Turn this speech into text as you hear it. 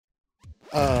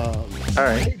All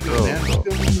right, Hey, good cool, man. cool.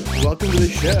 Welcome to the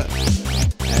show.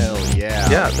 Hell yeah.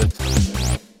 Yeah, that's,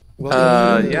 yeah.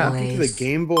 Welcome to the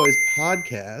Game Boys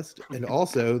podcast and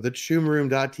also the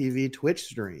Choomroom.tv Twitch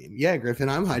stream. Yeah, Griffin,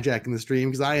 I'm hijacking the stream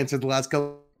because I answered the last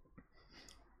couple.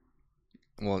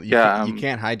 Well, Yeah, you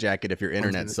can't hijack it if your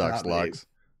internet gonna sucks, stop me. Lux.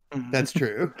 That's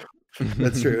true.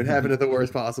 That's true. It happened at the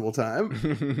worst possible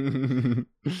time.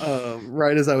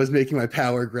 Right as I was making my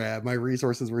power grab, my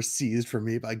resources were seized from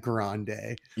me by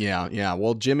Grande. Yeah.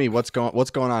 Well, Jimmy, what's going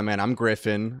on, man? I'm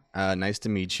Griffin. Nice to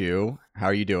meet you. How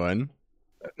are you doing?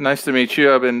 Nice to meet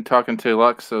you. I've been talking to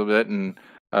Lux a bit, and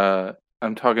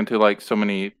I'm talking to like so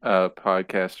many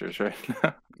podcasters right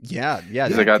now. Yeah.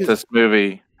 'Cause I got this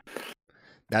movie.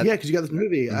 Yeah, because you got this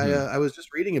movie. Mhm. I was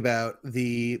just reading about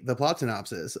the plot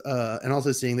synopsis, and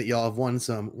also seeing that y'all have won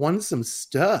some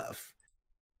stuff.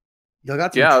 Y'all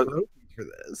got some trophies for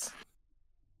this.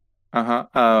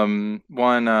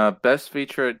 Won best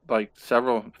feature at like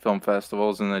several film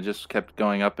festivals, and it just kept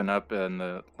going up and up in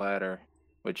the ladder,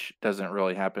 which doesn't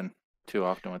really happen too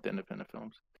often with independent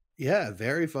films. Yeah,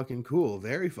 very fucking cool.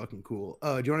 Very fucking cool.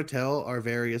 Do you want to tell our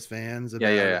various fans about?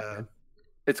 Yeah.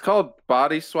 It's called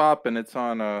Body Swap, and it's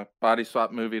on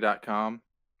bodyswapmovie.com.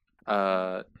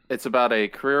 It's about a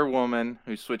career woman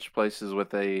who switched places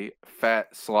with a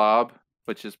fat slob,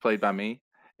 which is played by me,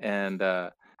 and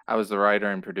I was the writer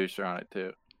and producer on it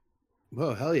too.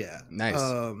 Whoa, hell yeah! Nice.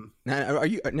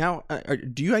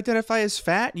 Do you identify as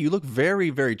fat? You look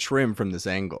very, very trim from this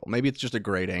angle. Maybe it's just a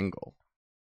great angle.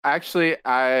 Actually,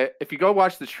 if you go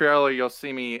watch the trailer, you'll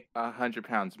see me 100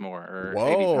 pounds more or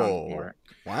 80 pounds more.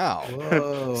 Wow.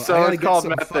 Whoa, So I it's gotta called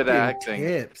get some method fucking acting.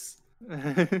 Tips.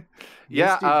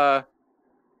 Yeah.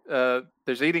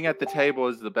 There's eating at the table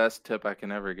is the best tip I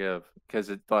can ever give because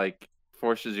it like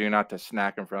forces you not to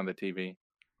snack in front of the TV.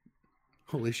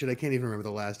 Holy shit! I can't even remember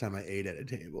the last time I ate at a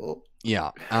table.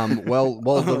 Yeah. Well,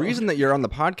 the reason that you're on the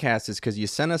podcast is because you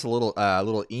sent us a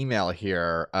little email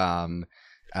here,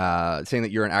 saying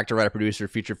that you're an actor, writer, producer,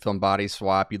 feature film Body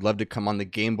Swap. You'd love to come on the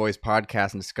Game Boys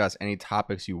podcast and discuss any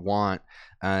topics you want,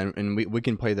 and we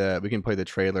can play the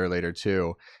trailer later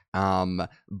too. Yeah.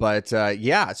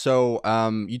 So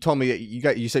you told me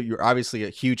you said you're obviously a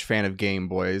huge fan of Game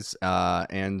Boys.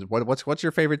 And what's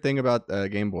your favorite thing about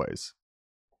Game Boys?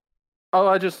 Oh,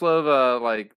 I just love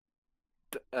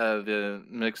the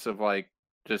mix of like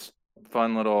just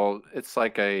fun little. It's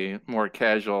like a more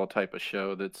casual type of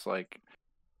show that's like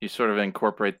you sort of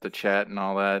incorporate the chat and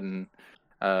all that, and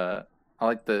I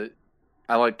like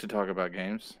to talk about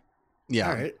games. Yeah.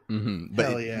 All right. Mm-hmm.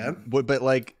 Hell yeah. But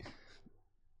like,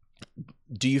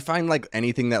 do you find like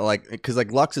anything that like, because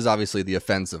like Lux is obviously the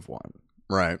offensive one,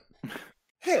 right?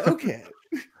 Hey, okay.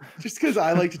 Just because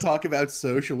I like to talk about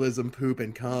socialism, poop,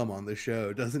 and cum on the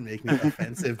show doesn't make me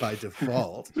offensive by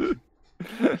default.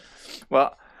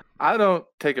 Well, I don't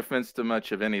take offense to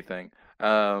much of anything.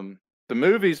 The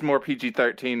movie's more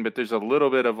PG-13, but there's a little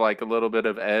bit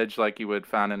of edge like you would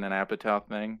find in an Apatow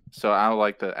thing. So I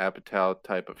like the Apatow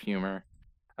type of humor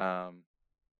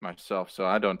myself, so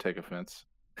I don't take offense.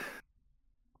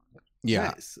 Yeah.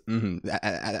 Nice. Mm-hmm.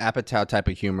 Apatow type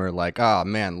of humor, like, oh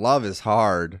man, love is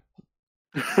hard.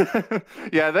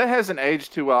 Yeah, that hasn't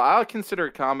aged too well. I would consider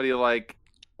comedy like,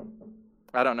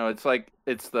 I don't know. It's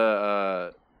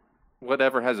the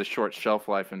whatever has a short shelf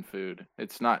life in food.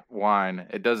 It's not wine.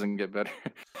 It doesn't get better.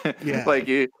 Yeah. Like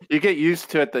you get used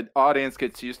to it. The audience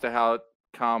gets used to how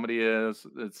comedy is.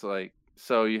 It's like,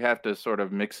 so you have to sort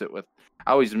of mix it with.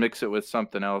 I always mix it with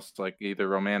something else, like either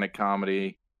romantic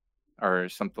comedy or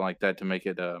something like that to make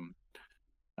it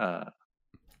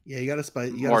Yeah, you gotta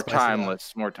spice. more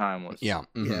timeless. More timeless. Yeah.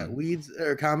 Mm-hmm. Yeah, weeds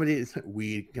or comedy.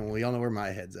 Weed. Well, y'all know where my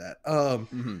head's at.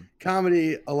 Mm-hmm.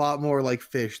 Comedy a lot more like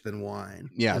fish than wine.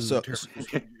 Yeah.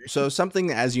 So something,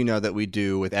 as you know, that we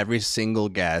do with every single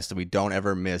guest, we don't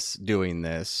ever miss doing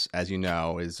this, as you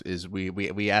know, is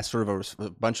we ask sort of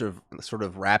a bunch of sort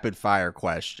of rapid fire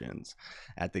questions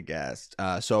at the guest.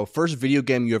 So first video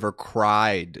game you ever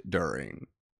cried during?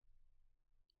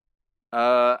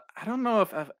 I don't know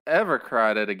if I've ever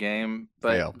cried at a game,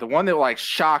 but Fail. the one that like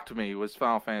shocked me was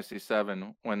Final Fantasy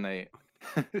VII when they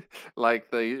like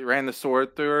they ran the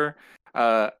sword through her.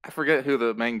 I forget who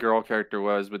the main girl character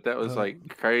was, but that was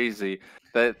like crazy.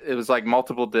 That it was like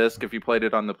multiple disc if you played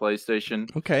it on the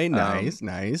PlayStation. Okay, nice.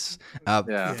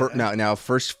 Yeah. Now,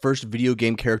 first video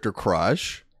game character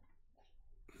crush.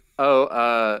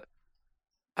 Oh,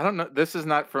 I don't know. This is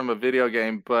not from a video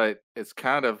game, but it's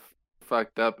kind of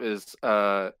fucked up. Is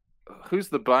who's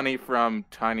the bunny from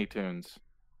Tiny Toons?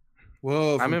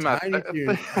 Whoa, I'm in my Tiny Toons.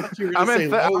 I thought you were I'm gonna in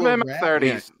say Lola my Rabbit.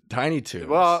 30s. Tiny Toons.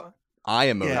 Well, eye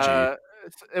emoji.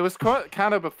 It was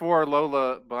kind of before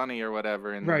Lola Bunny or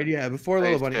whatever. Right, yeah, before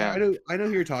Lola Space Bunny. Jam. I know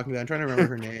who you're talking about. I'm trying to remember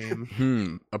her name.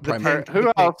 Who The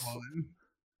pink else? one.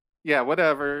 Yeah,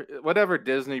 whatever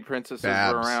Disney princesses were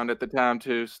Babs. around at the time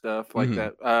too, stuff like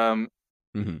Mhm.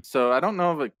 that. So I don't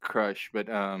know of a crush, but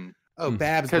Oh,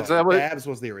 Babs. 'cause Bunny. that was- Babs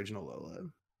was the original Lola.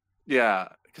 yeah,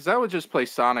 because I would just play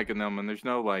Sonic in them, and there's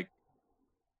no like.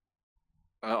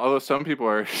 Although some people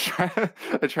are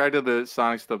attracted to the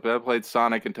Sonic stuff, but I played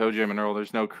Sonic and Toe Jam and Earl.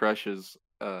 There's no crushes,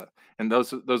 and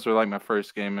those were like my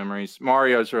first game memories.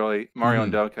 Mario and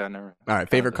Delca. I never. All right,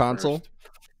 favorite console?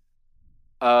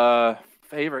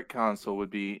 Favorite console would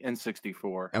be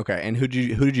N64. Okay, and who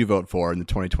did you vote for in the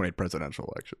 2020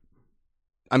 presidential election?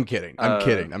 I'm kidding. I'm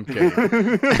kidding.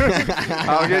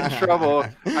 I'll get in trouble.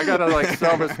 I gotta like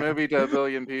sell this movie to 1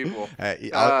 billion people.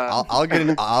 I'll get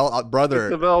in. Brother.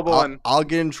 It's available I'll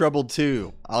get in trouble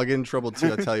too. I'll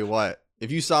tell you what.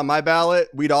 If you saw my ballot,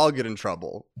 we'd all get in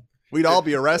trouble. We'd all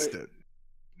be arrested.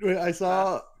 Wait, I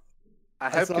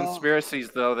have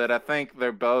conspiracies though that I think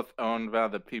they're both owned by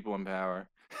the people in power.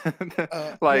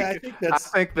 I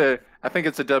think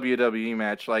it's a WWE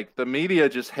match. Like the media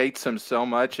just hates him so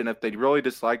much, and if they really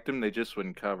disliked him, they just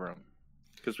wouldn't cover him.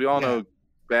 Because we all know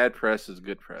bad press is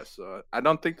good press. So I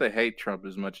don't think they hate Trump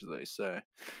as much as they say.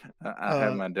 I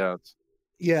have my doubts.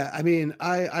 Yeah, I mean,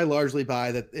 I largely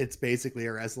buy that it's basically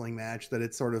a wrestling match. That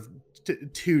it's sort of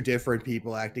two different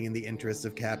people acting in the interests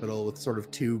of capital with sort of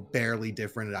two barely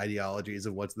different ideologies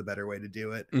of what's the better way to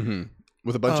do it. Mm-hmm.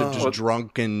 With a bunch of just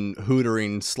drunken,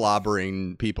 hootering,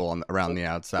 slobbering people around the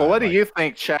outside. Well, what do you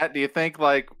think, chat? Do you think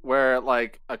like where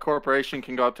like a corporation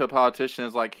can go up to a politician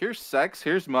and is like, here's sex,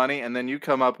 here's money, and then you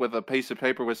come up with a piece of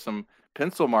paper with some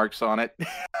pencil marks on it?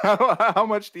 How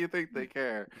much do you think they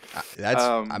care?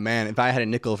 That's man. If I had a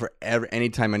nickel for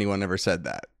any time anyone ever said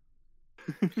that.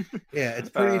 Yeah, it's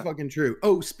pretty fucking true.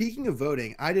 Oh, speaking of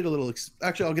voting, I did a little.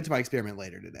 Actually, I'll get to my experiment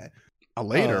later today.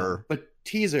 But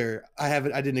teaser, I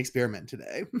did an experiment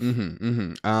today.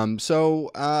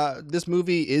 So this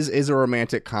movie is a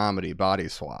romantic comedy, Body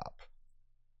Swap.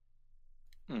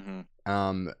 And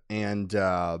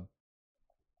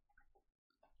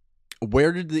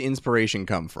where did the inspiration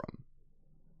come from?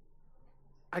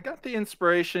 I got the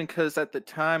inspiration because at the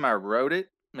time I wrote it,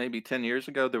 maybe 10 years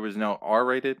ago, there was no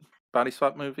R-rated Body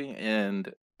Swap movie,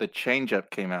 and The Change Up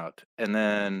came out, and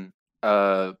then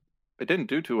it didn't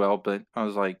do too well, but I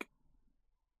was like,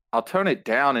 I'll tone it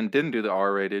down, and didn't do the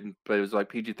R-rated, but it was like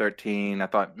PG-13. I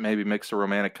thought maybe mix a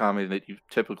romantic comedy that you've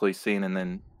typically seen and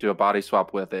then do a body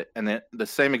swap with it. And then the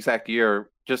same exact year,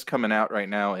 just coming out right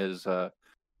now, is a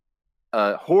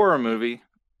horror movie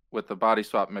with the body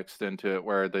swap mixed into it,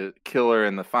 where the killer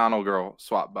and the final girl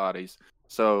swap bodies.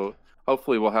 So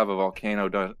hopefully we'll have a Volcano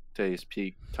Dante's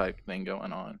Peak type thing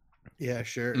going on. Yeah,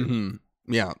 sure.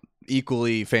 Yeah,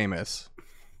 equally famous.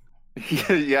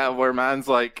 Yeah, where mine's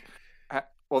like,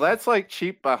 well, that's like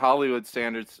cheap by Hollywood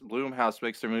standards. Blumhouse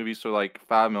makes their movies for like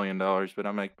 $5 million, but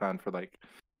I make mine for like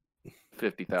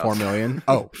 50,000. 4 million.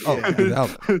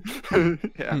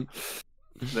 Yeah.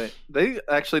 They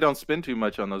actually don't spend too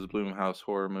much on those Blumhouse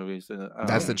horror movies.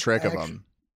 That's the trick of them.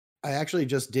 I actually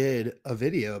just did a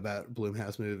video about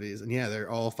Blumhouse movies, and yeah, they're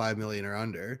all 5 million or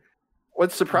under.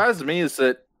 What surprised me is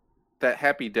that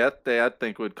Happy Death Day, I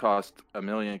think, would cost $1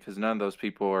 million, because none of those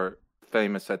people are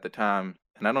famous at the time,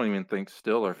 and I don't even think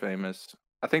still are famous.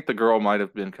 I think the girl might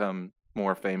have become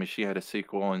more famous. She had a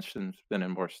sequel and she's been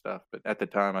in more stuff, but at the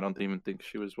time, I don't even think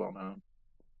she was well known.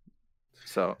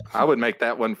 So I would make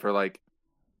that one for like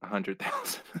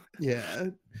 100,000. Yeah.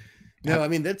 No, I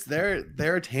mean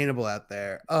they're attainable out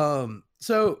there.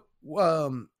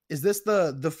 Is this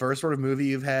the first sort of movie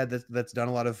you've had that's done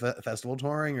a lot of festival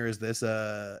touring, or is this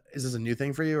a new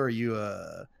thing for you, or are you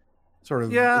sort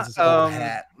of is this old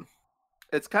hat?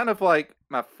 It's kind of like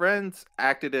my friends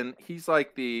acted in. He's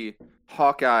like the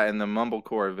Hawkeye in the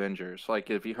Mumblecore Avengers. Like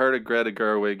if you heard of Greta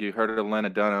Gerwig, you heard of Lena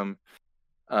Dunham.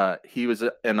 He was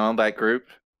in on that group,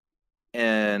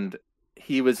 and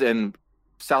he was in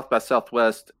South by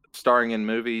Southwest, starring in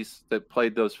movies that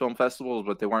played those film festivals,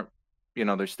 but they weren't,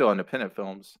 they're still independent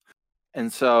films.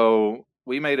 And so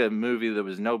we made a movie that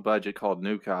was no budget called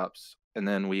New Cops. And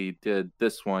then we did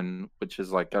this one, which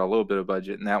is like got a little bit of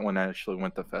budget. And that one actually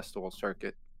went the festival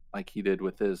circuit like he did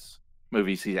with his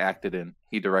movies he acted in.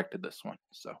 He directed this one.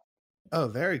 So. Oh,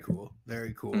 very cool.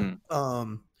 Very cool.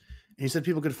 And you said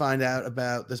people could find out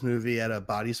about this movie at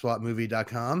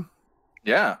bodyswapmovie.com.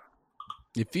 Yeah.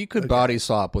 If you could body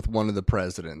swap with one of the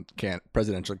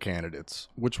presidential candidates,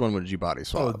 which one would you body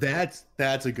swap? Oh, that's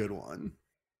a good one.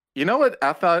 You know what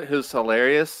I thought was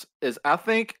hilarious is I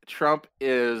think Trump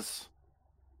is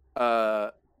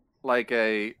like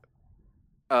a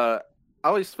I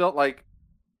always felt like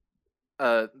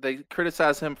they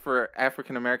criticize him for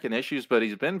African American issues, but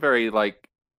he's been very like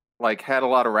had a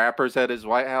lot of rappers at his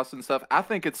White House and stuff. I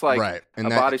think it's like Right. And a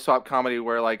that, body swap comedy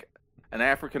where like an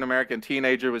African American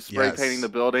teenager was spray painting yes. the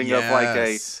building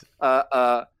Yes.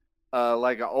 of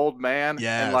like an old man,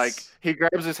 and like Yes. he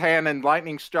grabs his hand and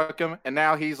lightning struck him, and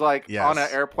now he's like on an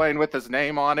Yes. airplane with his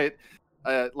name on it,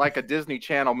 like a Disney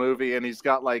Channel movie, and he's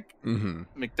got like Mm-hmm.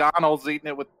 McDonald's eating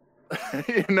it with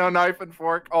knife and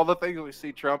fork, all the things we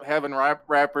see Trump having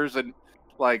rappers and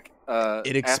like It athletes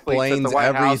at explains the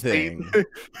White everything. House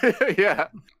eat. Yeah.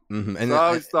 Mm-hmm. And So I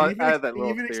always thought It I had that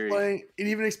little theory.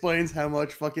 even explains how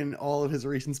much fucking all of his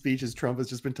recent speeches Trump has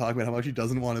just been talking about how much he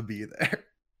doesn't want to be there.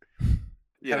 How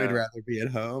he'd Yeah, rather be at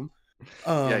home.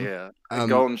 yeah. um,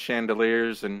 Golden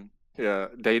chandeliers and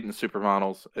dating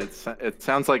supermodels. It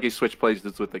sounds like he switched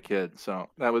places with the kid. So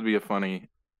that would be a funny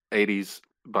 '80s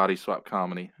body swap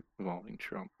comedy involving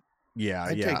Trump. yeah,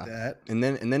 I'd yeah. take that. And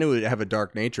then it would have a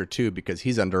dark nature too because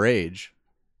he's underage.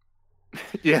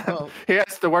 Yeah, Well, he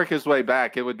has to work his way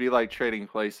back. It would be like Trading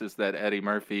Places, that Eddie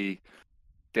Murphy,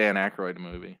 Dan Aykroyd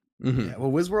movie. Mm-hmm. yeah,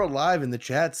 well, Wizworld Live in the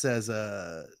chat says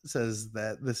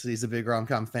that he's a big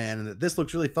rom-com fan and that this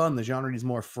looks really fun. The genre needs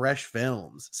more fresh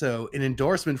films. So an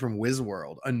endorsement from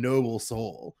Wizworld, a noble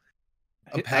soul,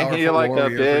 a And powerful he like a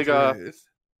warrior big for truth.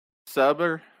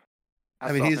 subber.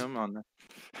 I mean, saw he's- him on there.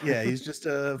 Yeah, he's just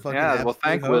a fucking. Yeah, well, absolute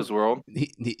thank hope. Wizworld.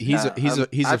 He's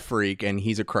Yeah, a freak and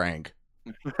he's a crank.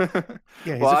 Yeah,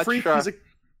 he's Well, a I freak. try-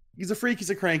 He's a freak. He's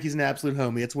a crank. He's an absolute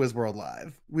homie. It's Wizworld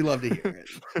Live. We love to hear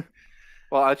it.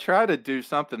 Well, I try to do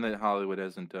something that Hollywood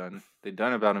hasn't done. They've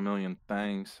done about a million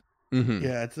things. Mm-hmm.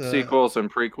 Yeah, it's Sequels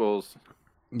and prequels.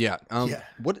 Yeah. Yeah.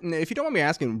 What if you don't mind me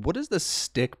asking? What is the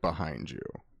stick behind you?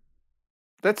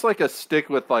 That's like a stick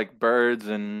with like birds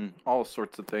and all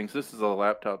sorts of things. This is a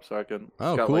laptop, so I can. It's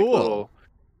Oh, got like cool. little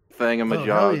thingamajogs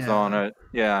hell yeah. on it.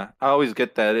 Yeah, I always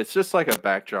get that. It's just like a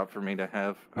backdrop for me to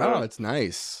have. Oh, it's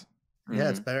nice. Yeah,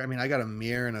 it's Mhm. better. I mean, I got a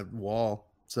mirror and a wall,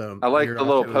 so I like you're the off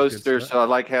little to a good poster, start. so I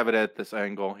like have it at this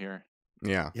angle here.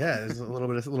 Yeah. Yeah, there's a little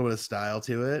bit of style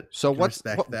to it. So Can what's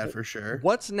respect that for sure.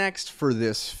 What's next for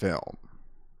this film?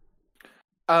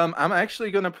 I'm actually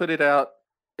gonna put it out.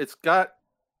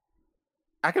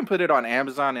 I can put it on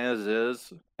Amazon as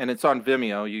is, and it's on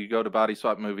Vimeo. You go to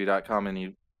bodyswapmovie.com and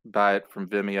you buy it from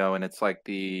Vimeo, and it's like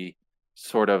the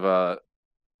sort of a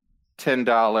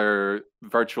 $10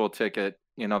 virtual ticket,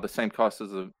 the same cost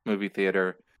as a movie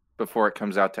theater before it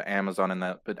comes out to Amazon and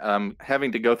that. But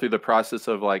having to go through the process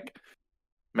of like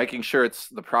making sure it's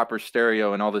the proper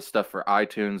stereo and all this stuff for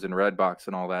iTunes and Redbox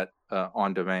and all that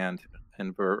on demand,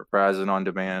 and Verizon on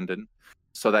demand, and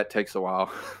so that takes a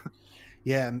while.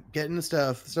 Yeah, getting the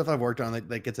stuff I've worked on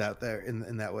that gets out there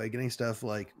in that way, getting stuff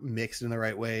like mixed in the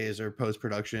right ways or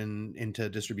post-production into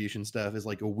distribution stuff is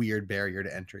like a weird barrier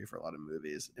to entry for a lot of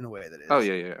movies in a way that is. Oh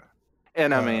yeah.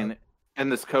 And I Uh, mean, in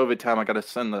this COVID time, I got to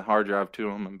send the hard drive to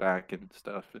them and back and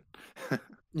stuff, and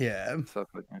Yeah. stuff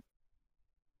like that.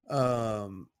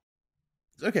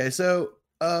 Okay, so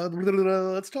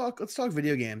let's talk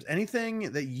video games.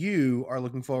 Anything that you are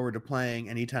looking forward to playing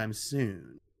anytime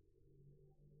soon?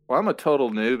 Well, I'm a total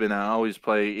noob, and I always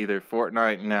play either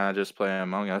Fortnite, and now I just play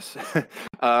Among Us.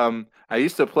 I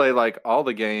used to play like all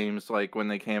the games, like when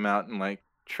they came out, and like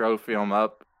trophy them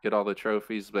up, get all the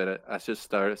trophies, but I just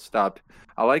stopped.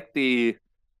 I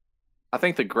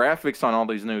think the graphics on all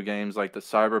these new games, like the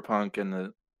Cyberpunk and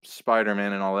the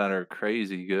Spider-Man and all that, are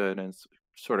crazy good, and it's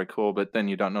sort of cool. But then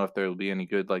you don't know if they'll be any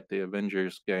good. Like the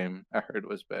Avengers game, I heard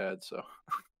was bad, so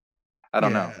I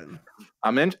don't know.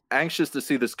 I'm anxious to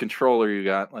see this controller you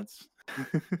got. Let's.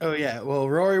 Oh yeah. Well,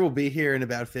 Rory will be here in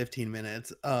about 15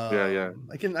 minutes. Yeah.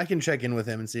 I can check in with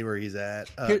him and see where he's at.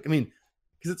 Here- I mean,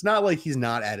 because it's not like he's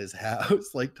not at his house,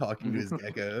 like talking to his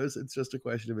geckos. It's just a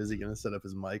question of is he going to set up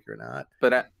his mic or not?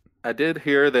 But I did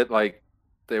hear that like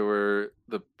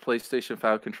the PlayStation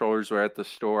 5 controllers were at the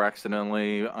store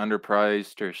accidentally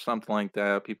underpriced or something like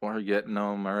that. People are getting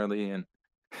them early, and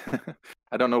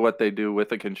I don't know what they do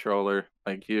with a controller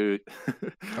like you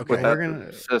Okay. with that We're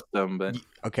gonna- system, but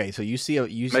Okay, so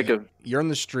you're on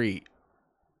the street,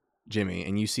 Jimmy,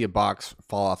 and you see a box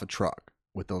fall off a truck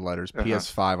with the letters Uh-huh.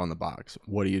 PS5 on the box.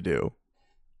 What do you do?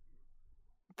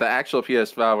 the actual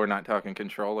PS5, we're not talking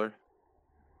controller.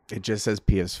 It just says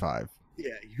PS5. Yeah.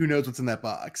 Who knows what's in that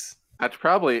box? I'd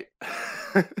probably,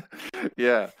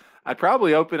 yeah, I'd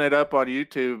probably open it up on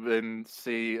YouTube and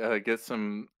see, get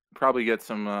some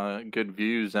good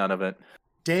views out of it.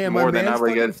 Damn, More my than man's, I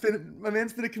would my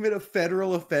man's gonna commit a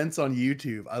federal offense on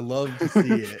YouTube. I love to see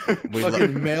it. We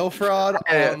Fucking mail fraud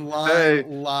Hey,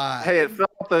 online live. Hey, it fell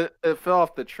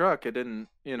off the truck. It didn't,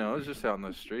 it was just out in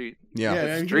the street. Yeah.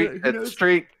 It's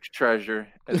street treasure.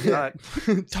 It's not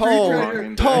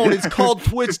Tone. It's called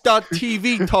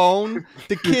Twitch.tv, Tone.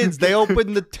 The kids, they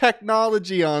open the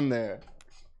technology on there.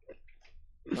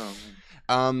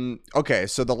 Okay,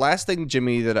 so the last thing,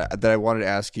 Jimmy, that I wanted to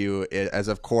ask you, as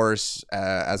of course,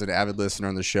 as an avid listener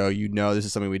on the show, this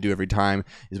is something we do every time,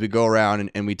 is we go around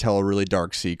and we tell a really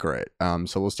dark secret.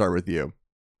 So we'll start with you.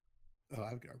 Oh,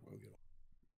 I've got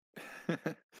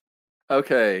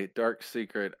Okay, dark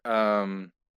secret. I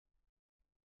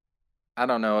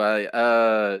don't know.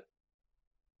 I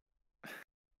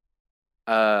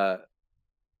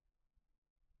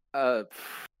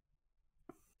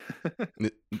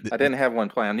didn't have one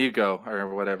planned. You go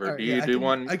or whatever. Right, do you do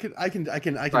one? I can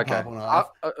pop one off.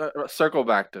 Circle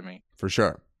back to me for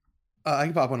sure. I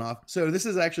can pop one off. So this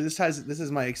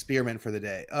is my experiment for the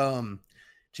day.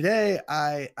 Today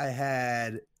I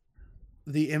had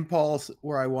the impulse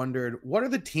where I wondered, what are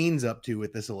the teens up to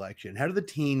with this election? How do the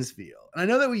teens feel? And I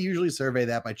know that we usually survey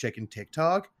that by checking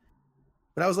TikTok,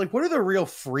 but I was like, what do the real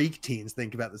freak teens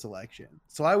think about this election?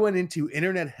 So I went into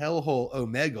internet hellhole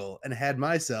Omegle and had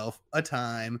myself a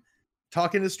time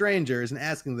talking to strangers and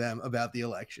asking them about the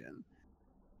election.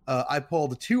 I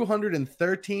polled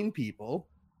 213 people.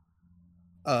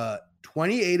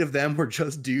 28 of them were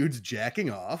just dudes jacking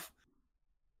off.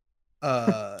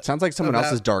 Sounds like someone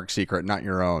else's dark secret, not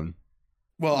your own.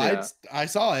 Well, yeah. I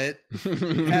saw it.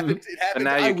 It happened. And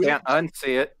now you can't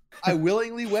unsee it. I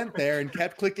willingly went there and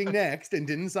kept clicking next and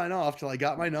didn't sign off till I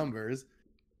got my numbers.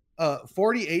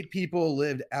 48 people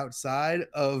lived outside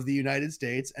of the United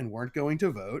States and weren't going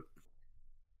to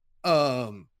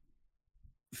vote.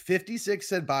 56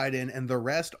 said Biden, and the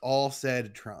rest all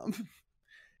said Trump.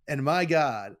 And my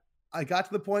God, I got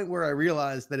to the point where I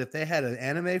realized that if they had an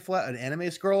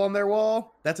anime scroll on their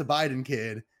wall, that's a Biden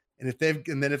kid. And if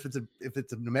it's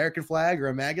an American flag or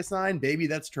a MAGA sign, baby,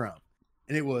 that's Trump.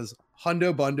 And it was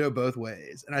hundo bundo both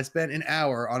ways. And I spent an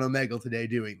hour on Omegle today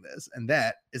doing this, and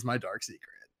that is my dark secret.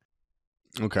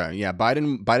 Okay, yeah,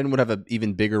 Biden would have an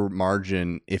even bigger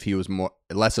margin if he was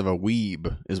less of a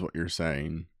weeb, is what you're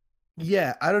saying.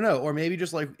 Yeah, I don't know, or maybe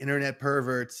just like internet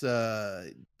perverts.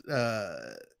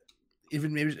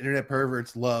 Even maybe internet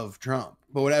perverts love Trump,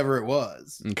 but whatever it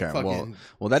was. Okay,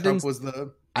 well, that Trump was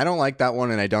the. I don't like that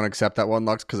one, and I don't accept that one,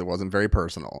 Lux, because it wasn't very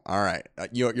personal. All right,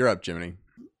 you're up, Jiminy.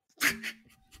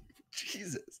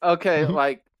 Jesus. Okay,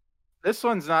 like this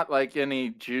one's not like any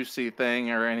juicy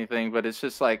thing or anything, but it's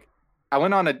just like I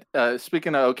went on a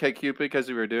speaking of OkCupid because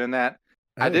we were doing that.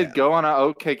 I did go on an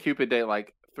OkCupid date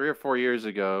like 3 or 4 years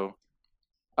ago,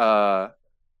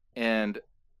 and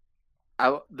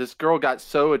this girl got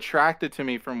so attracted to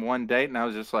me from one date, and I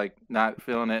was just like not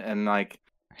feeling it, and like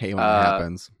hey, when it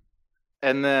happens.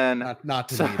 And then not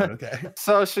to me, but okay.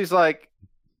 So she's like,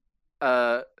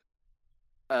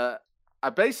 I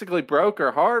basically broke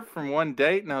her heart from one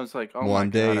date, and I was like, oh one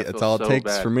my day, God, it's all it takes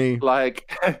bad. for me. Like,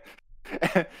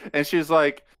 and she's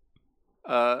like,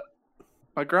 my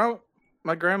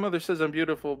grandmother says I'm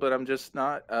beautiful, but I'm just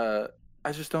not.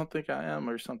 I just don't think I am,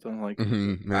 or something like.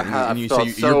 Mm-hmm. And you say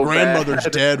your grandmother's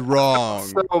dead wrong.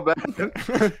 So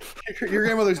bad. Your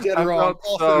grandmother's dead wrong.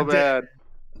 So bad.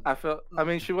 I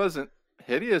mean, she wasn't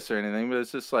hideous or anything, but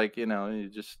it's just like, you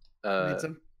just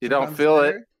you don't feel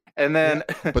it. And then,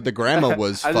 but the grandma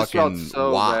was fucking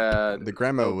so bad. The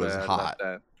grandma was hot.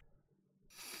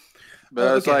 But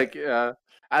I was like,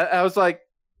 I was like,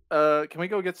 can we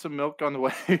go get some milk on the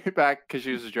way back? Because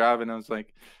she was driving. I was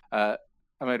like, I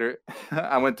made her.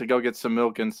 I went to go get some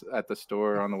milk at the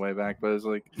store on the way back, but it was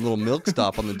like a little milk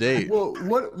stop on the date. Well,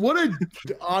 what a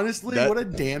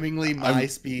damningly my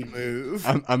speed move.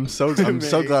 I'm so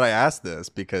glad I asked this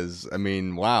because I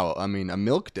mean, wow, I mean a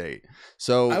milk date.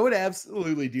 So I would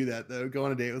absolutely do that though. Go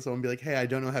on a date with someone, and be like, hey, I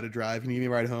don't know how to drive. Can you give me a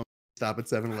ride home? Stop at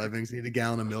 7-Eleven because I need a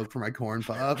gallon of milk for my corn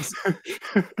pops.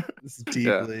 This is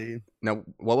deeply. Yeah. Now,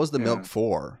 what was the milk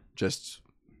for? Just.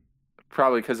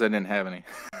 Probably because I didn't have any.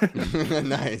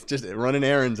 Nice. Just running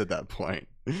errands at that point.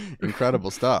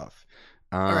 Incredible stuff.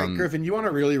 All right, Griffin, you want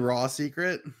a really raw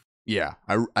secret? Yeah,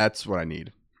 that's what I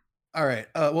need. All right.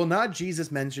 Well, Not Jesus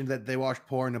mentioned that they watched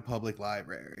porn in a public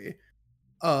library.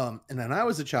 And then I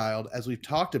was a child, as we've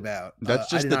talked about. That's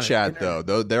just the chat, though.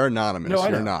 They're anonymous. No,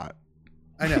 you're not.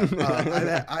 I know.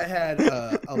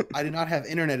 I did not have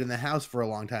internet in the house for a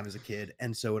long time as a kid,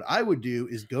 and so what I would do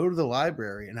is go to the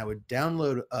library and I would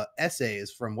download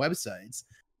essays from websites,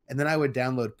 and then I would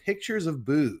download pictures of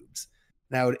boobs,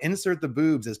 and I would insert the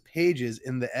boobs as pages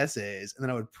in the essays, and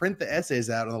then I would print the essays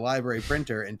out on the library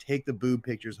printer and take the boob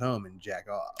pictures home and jack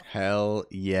off. Hell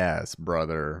yes,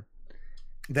 brother.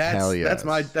 Hell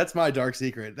That's my dark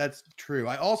secret. That's true.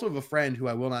 I also have a friend who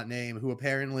I will not name who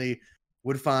apparently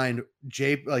would find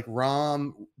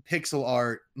ROM pixel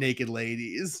art naked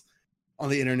ladies on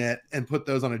the internet and put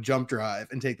those on a jump drive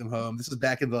and take them home. This is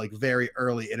back in the very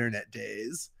early internet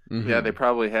days. Mm-hmm. Yeah, they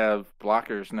probably have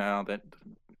blockers now that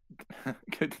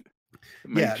could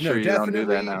make sure you don't do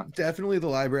that now. Definitely the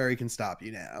library can stop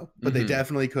you now, but they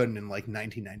definitely couldn't in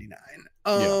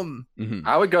 1999.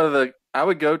 I would go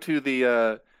to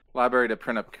the library to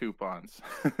print up coupons.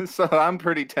 So I'm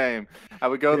pretty tame. I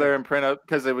would go there and print up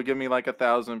because they would give me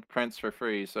 1,000 prints for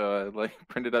free. So I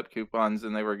printed up coupons,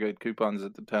 and they were good coupons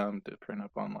at the time to print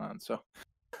up online. So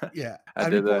yeah,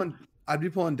 I'd be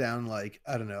pulling down I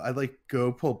don't know. I'd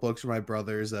go pull books from my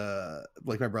brother's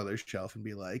my brother's shelf and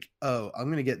be like, oh, I'm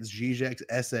gonna get Zizek's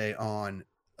essay on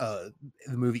the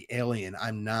movie Alien.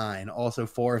 I'm 9. Also,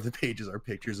 4 of the pages are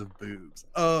pictures of boobs.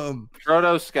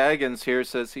 Frodo Scaggins here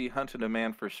says he hunted a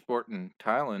man for sport in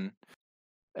Thailand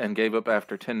and gave up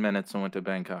after 10 minutes and went to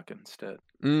Bangkok instead.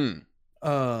 Man,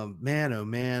 oh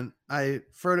man.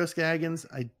 Frodo Scaggins,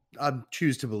 I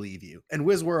choose to believe you. And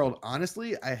Wizworld,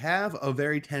 honestly, I have a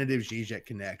very tentative Zizek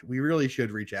connect. We really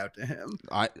should reach out to him.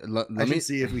 Let me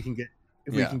see if we can get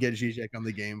we can get Zizek on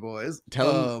the Game Boys.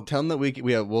 Tell him that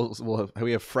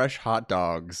we have fresh hot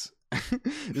dogs.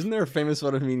 Isn't there a famous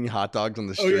one of him eating hot dogs on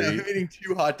the street? Oh yeah, him eating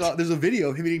 2 hot dogs. There's a video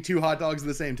of him eating 2 hot dogs at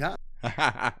the same time.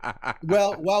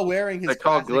 Well, while wearing his they're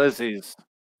called glizzies.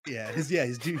 Yeah,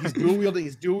 he's dual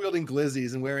wielding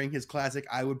glizzies and wearing his classic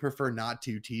 "I would prefer not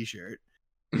to" T-shirt.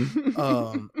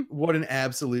 What an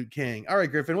absolute king! All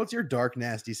right, Griffin, what's your dark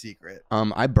nasty secret?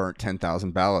 I burnt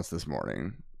 10,000 ballots this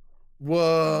morning.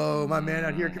 Whoa, my man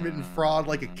out here committing fraud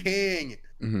like a king.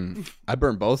 Mm-hmm. I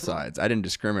burnt both sides. I didn't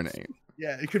discriminate.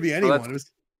 Yeah, it could be anyone. It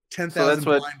was 10,000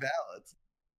 blind ballots.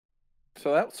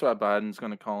 So that's what Biden's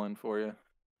going to call in for you.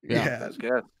 Yeah, that's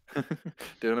good.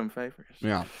 Doing him favors.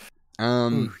 Yeah.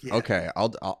 Okay,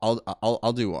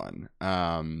 I'll do one.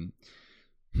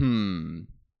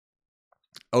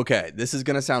 Okay, this is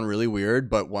gonna sound really weird,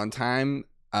 but one time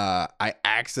I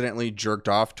accidentally jerked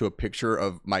off to a picture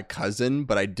of my cousin,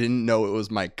 but I didn't know it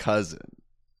was my cousin.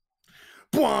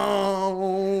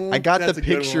 I got the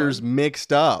pictures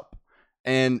mixed up,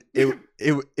 and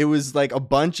it was like a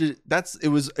bunch of it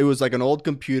was like an old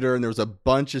computer, and there was a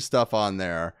bunch of stuff on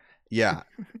there. Yeah,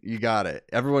 you got it.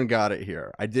 Everyone got it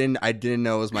here. I didn't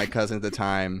know it was my cousin at the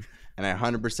time, and I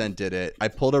 100% did it. I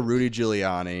pulled a Rudy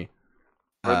Giuliani.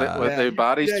 Were they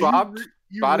body swapped?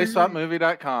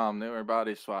 Bodyswapmovie.com. They were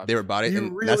body swapped. They were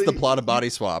that's the plot of Body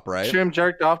Swap, right? Jim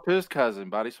jerked off to his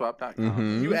cousin. Bodyswap.com.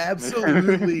 Mm-hmm. You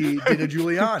absolutely did a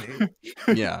Giuliani.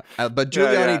 Yeah, but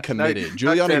Giuliani committed.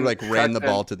 Giuliani ran the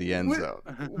ball to the end zone.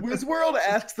 Wizworld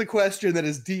asks the question that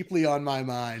is deeply on my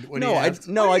mind. I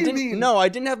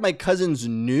didn't have my cousin's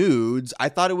nudes. I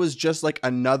thought it was just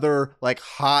another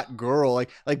hot girl. Like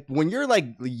when you're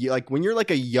when you're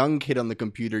a young kid on the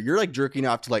computer, you're jerking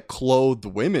off to clothed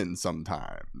women sometimes.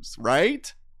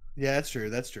 Right? Yeah, that's true.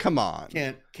 Come on.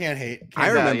 Can't hate. I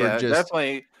remember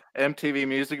definitely MTV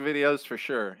music videos for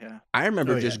sure. Yeah. I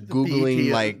remember just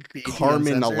Googling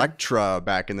Carmen Electra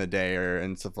back in the day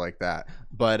and stuff like that.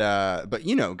 But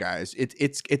guys,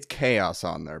 it's chaos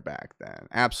on there back then.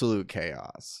 Absolute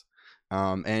chaos.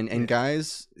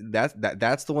 Guys,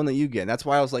 that's the one that you get. That's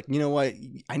why I was like, you know what?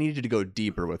 I needed to go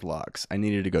deeper with Lux. I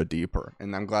needed to go deeper,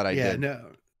 and I'm glad I did. Yeah,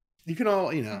 no. You can all,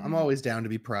 I'm always down to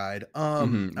be pried. Well,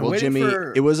 Jimmy,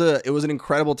 it was an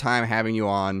incredible time having you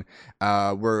on.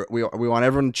 We want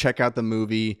everyone to check out the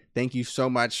movie. Thank you so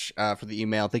much for the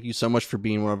email. Thank you so much for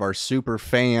being one of our super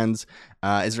fans.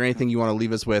 Is there anything you want to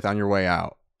leave us with on your way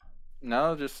out?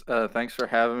 No, just thanks for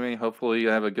having me. Hopefully you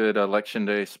have a good Election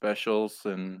Day specials,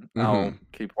 and I'll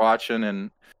keep watching. And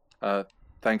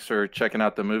thanks for checking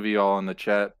out the movie all in the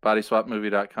chat,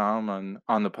 bodyswapmovie.com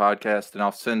on the podcast, and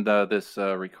I'll send this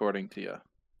recording to you.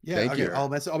 Yeah, thank you. I'll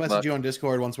message you on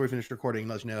Discord once we're finished recording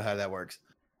and let you know how that works.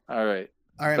 All right.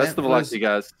 Best of luck to you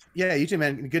guys. Yeah, you too,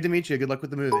 man. Good to meet you. Good luck with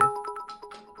the movie.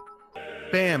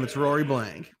 Bam, it's Rory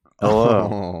Blank. Hello.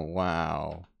 Oh,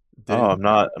 wow. Dude. Oh, I'm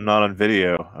not on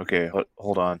video. Okay,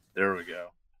 hold on. There we go.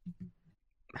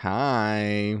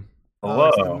 Hi.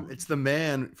 Hello. It's the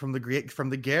man from the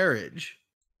garage.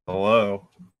 Hello.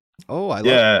 Oh, I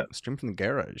love stream from the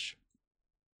garage.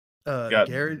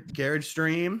 Garage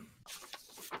stream.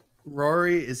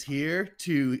 Rory is here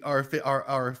to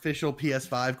our official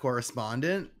PS5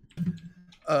 correspondent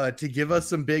to give us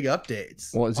some big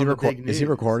updates. Well, is he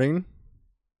recording?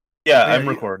 Yeah, I'm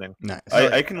recording. Nice.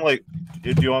 I can do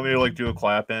you want me to do a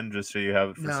clap in just so you have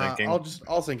it for syncing?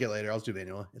 I'll sync it later. I'll just do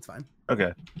manual. It's fine.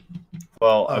 Okay.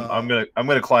 Well, I'm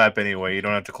gonna clap anyway. You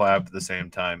don't have to clap at the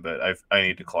same time, but I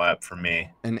need to clap for me.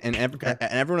 And Okay.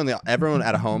 everyone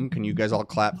at home, can you guys all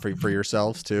clap for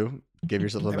yourselves too? Give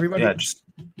yourself a Everybody, Yeah, just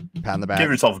pat on the back. give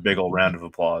yourself a big old round of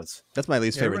applause. That's my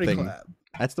least favorite everybody thing. clap.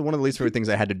 That's one of the least favorite things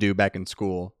I had to do back in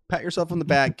school. Pat yourself on the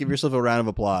back, give yourself a round of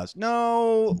applause.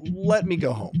 No, let me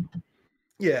go home.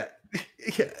 Yeah.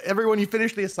 Yeah. Everyone, you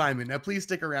finished the assignment. Now please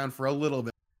stick around for a little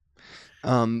bit.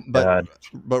 But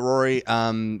Rory,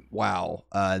 wow,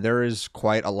 there is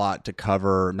quite a lot to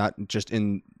cover. Not just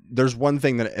in there's one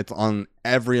thing that it's on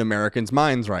every American's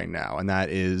minds right now, and that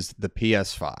is the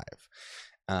PS5.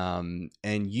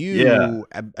 And you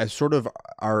as sort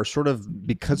of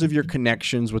because of your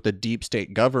connections with the deep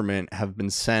state government have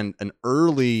been sent an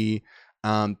early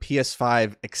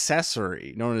PS5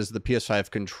 accessory known as the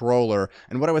PS5 controller.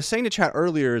 And what I was saying to chat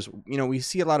earlier is, we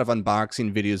see a lot of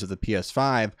unboxing videos of the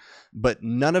PS5, but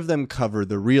none of them cover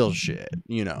the real shit,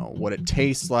 what it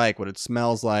tastes like, what it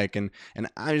smells like. And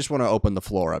I just want to open the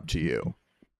floor up to you.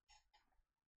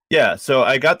 Yeah, so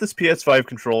I got this PS5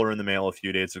 controller in the mail a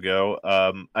few days ago.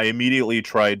 I immediately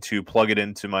tried to plug it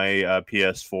into my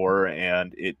PS4,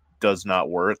 and it does not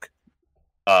work.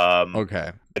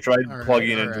 Okay. I tried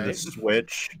plugging it into the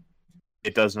Switch.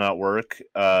 It does not work.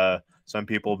 Some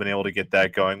people have been able to get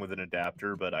that going with an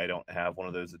adapter, but I don't have one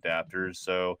of those adapters.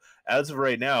 So as of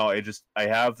right now, I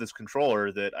have this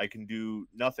controller that I can do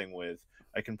nothing with.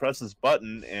 I can press this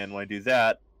button, and when I do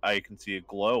that, I can see a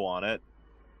glow on it.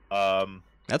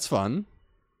 That's fun.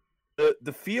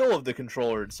 The feel of the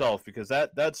controller itself, because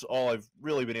that's all I've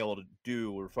really been able to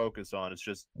do or focus on, is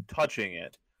just touching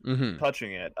it. Mm-hmm.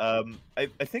 Touching it. I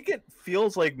think it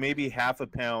feels like maybe half a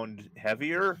pound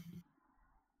heavier.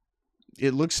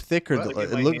 It looks thicker.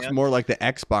 It looks more like the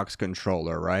Xbox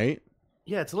controller, right?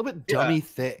 Yeah, it's a little bit dummy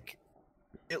thick.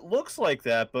 It looks like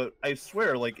that, but I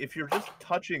swear, like, if you're just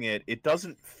touching it, it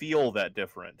doesn't feel that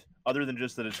different, other than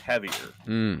just that it's heavier.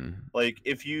 Like,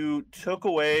 if you took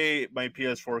away my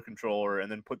PS4 controller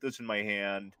and then put this in my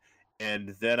hand,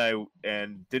 and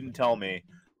didn't tell me,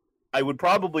 I would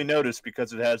probably notice,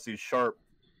 because it has these sharp,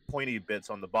 pointy bits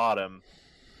on the bottom,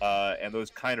 and those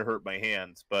kind of hurt my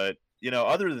hands. But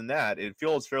other than that, it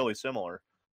feels fairly similar.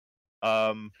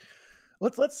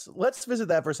 Let's visit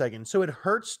that for a second. So it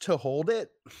hurts to hold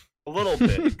it. A little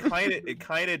bit. It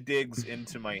kind of digs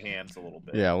into my hands a little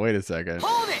bit. Yeah, wait a second.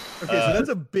 Hold it. Okay, so that's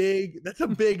a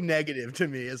big negative to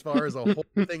me as far as a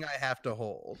whole thing I have to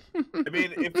hold. I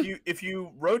mean, if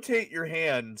you rotate your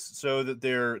hands so that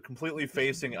they're completely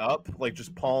facing up, like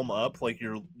just palm up, like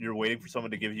you're waiting for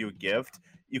someone to give you a gift,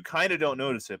 you kind of don't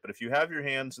notice it. But if you have your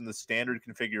hands in the standard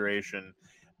configuration,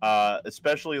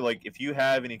 especially like if you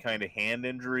have any kind of hand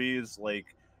injuries,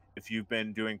 like if you've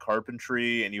been doing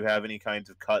carpentry and you have any kinds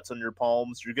of cuts on your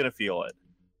palms, you're gonna feel it.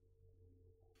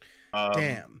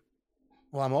 Damn.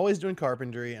 Well, I'm always doing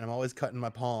carpentry and I'm always cutting my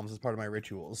palms as part of my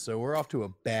rituals, so we're off to a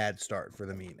bad start for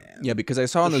the Me Man. Yeah, because I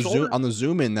saw on the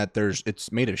zoom in that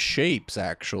it's made of shapes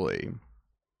actually,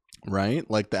 right?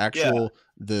 Like the actual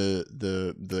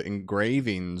the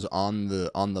engravings on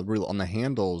the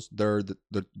handles, they're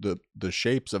the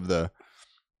shapes of the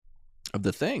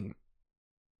thing.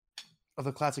 Of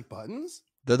the classic buttons?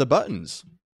 They're the buttons.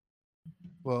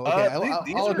 Well, okay,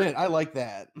 I'll admit, I like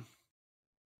that.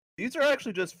 These are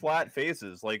actually just flat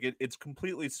faces. Like it's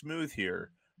completely smooth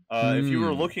here. If you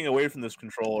were looking away from this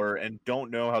controller and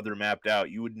don't know how they're mapped out,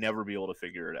 you would never be able to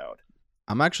figure it out.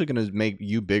 I'm actually going to make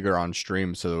you bigger on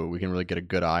stream so we can really get a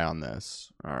good eye on this.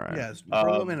 All right. Yes,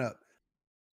 throw them in up.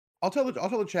 I'll tell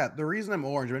the chat. The reason I'm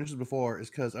orange, I mentioned this before, is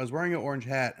because I was wearing an orange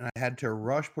hat and I had to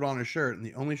rush put on a shirt, and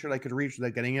the only shirt I could reach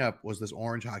without getting up was this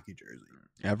orange hockey jersey.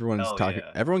 Everyone's talking.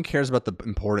 Yeah. Everyone cares about the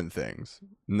important things.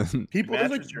 People, that's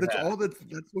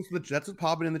what's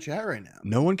popping in the chat right now.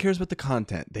 No one cares about the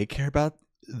content. They care about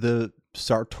the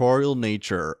sartorial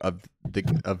nature of the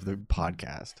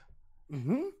podcast.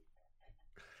 Mm-hmm.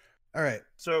 All right.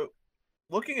 So,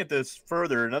 looking at this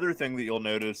further, another thing that you'll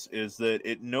notice is that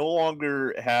it no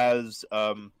longer has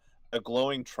a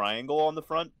glowing triangle on the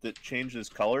front that changes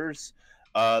colors.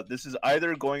 This is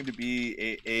either going to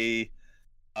be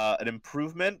an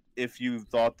improvement if you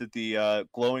thought that the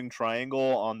glowing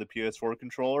triangle on the PS4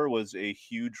 controller was a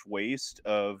huge waste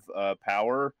of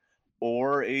power,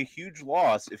 or a huge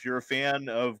loss if you're a fan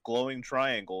of glowing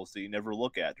triangles that you never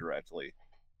look at directly.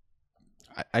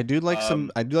 I do like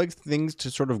I do like things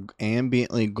to sort of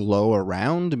ambiently glow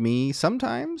around me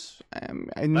sometimes.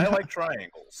 I like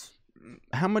triangles.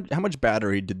 How much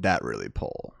battery did that really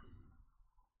pull?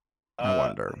 I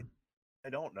wonder. I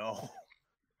don't know.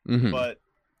 Mm-hmm. But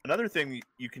another thing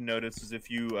you can notice is if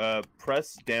you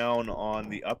press down on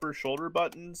the upper shoulder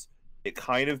buttons, it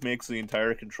kind of makes the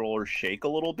entire controller shake a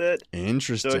little bit.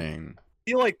 Interesting. I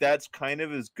feel like that's kind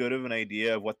of as good of an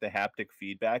idea of what the haptic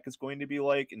feedback is going to be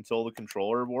like until the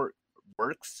controller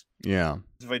works. Yeah.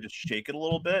 If I just shake it a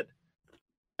little bit,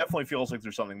 definitely feels like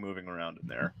there's something moving around in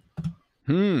there.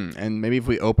 And maybe if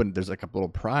we open, there's like a little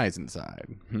prize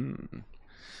inside.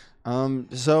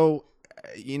 So,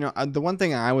 the one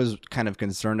thing I was kind of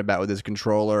concerned about with this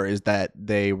controller is that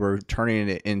they were turning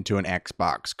it into an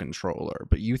Xbox controller,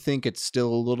 but you think it's still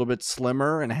a little bit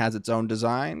slimmer and has its own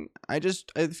design? I feel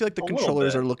like the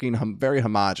controllers are looking very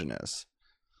homogenous.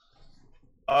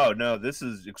 Oh no, this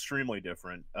is extremely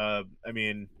different. I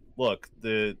mean, look,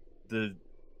 the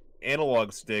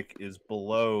analog stick is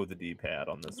below the D-pad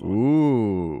on this one.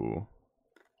 Ooh.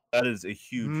 That is a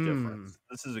huge difference.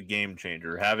 This is a game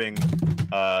changer. Having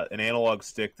an analog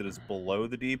stick that is below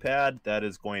the D-pad, that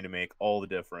is going to make all the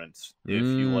difference if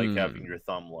you like having your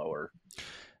thumb lower.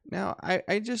 Now, I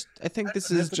think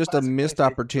this is just a missed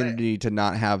opportunity to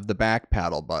not have the back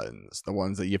paddle buttons, the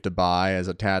ones that you have to buy as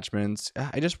attachments.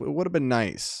 It would have been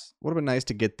nice. Would have been nice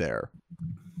to get there.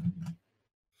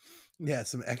 Yeah,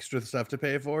 some extra stuff to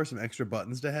pay for, some extra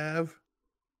buttons to have.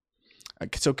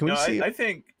 So can we see? I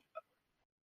think.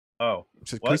 Oh,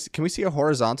 so can we see a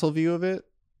horizontal view of it?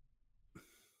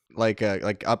 Like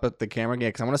up at the camera, yeah.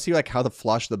 Because I want to see like how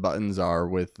flush the buttons are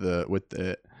with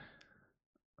the.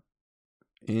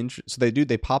 So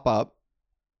they pop up.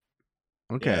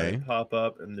 Okay. Yeah, they pop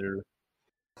up and they're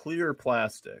clear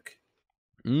plastic.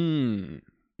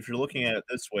 If you're looking at it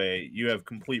this way, you have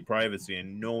complete privacy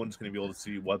and no one's going to be able to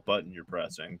see what button you're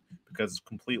pressing because it's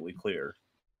completely clear.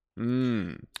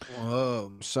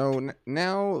 Whoa. So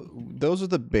now those are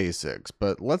the basics,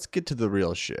 but let's get to the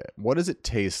real shit. What does it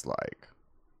taste like?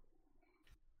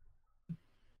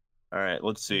 All right,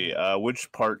 let's see.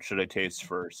 Which part should I taste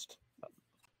first?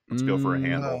 Let's go for a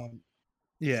handle.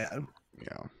 Yeah.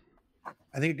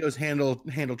 I think it goes handle,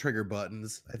 trigger,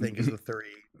 buttons. I think is the three.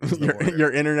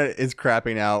 Your internet is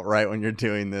crapping out right when you're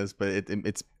doing this, but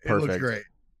it's perfect. It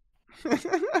looks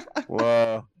great.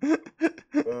 Wow.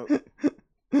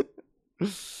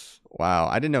 Wow,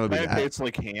 I didn't know it would be that. It's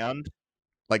like hand.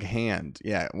 Like hand,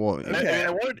 yeah. Well, okay.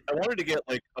 I wanted to get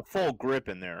like a full grip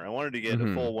in there. I wanted to get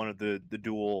a full one of the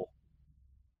dual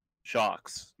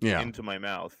shocks into my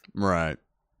mouth. Right.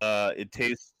 It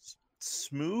tastes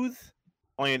smooth.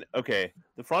 I mean, okay,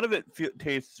 the front of it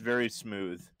tastes very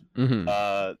smooth.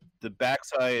 The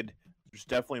backside, there's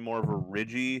definitely more of a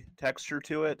ridgy texture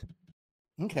to it.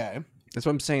 Okay. That's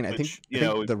what I'm saying. I think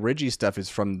the ridgy stuff is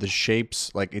from the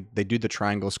shapes. Like they do the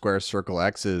triangle, square, circle,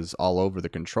 X's all over the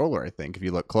controller. I think if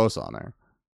you look close on there.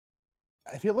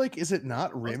 I feel like, is it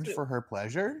not ribbed for her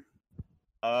pleasure?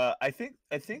 I think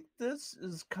this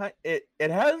is it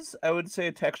has, I would say,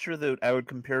 a texture that I would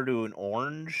compare to an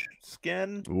orange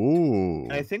skin. Ooh.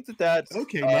 And I think that's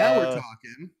okay. Now we're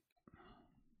talking.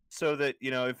 So that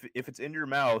if it's in your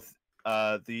mouth,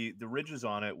 the ridges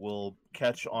on it will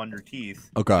catch on your teeth.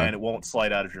 Okay. And it won't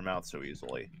slide out of your mouth so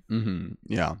easily.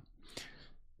 Yeah.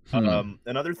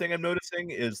 Another thing I'm noticing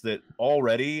is that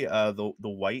already the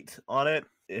white on it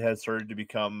has started to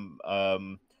become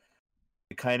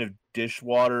kind of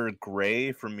dishwater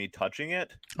gray from me touching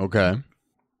it. Okay.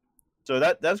 So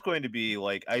that's going to be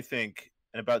like, I think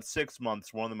in about 6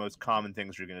 months, one of the most common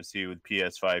things you're going to see with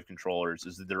PS5 controllers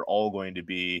is that they're all going to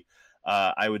be,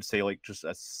 I would say, like just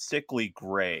a sickly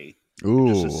gray. Ooh.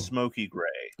 Just a smoky gray.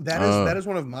 That is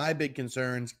one of my big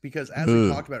concerns because as we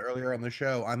talked about earlier on the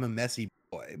show, I'm a messy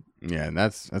boy. Yeah, and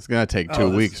that's gonna take 2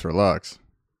 weeks for Lux.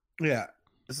 Yeah.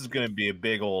 This is gonna be a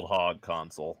big old hog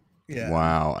console. Yeah.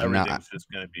 Wow. Everything's just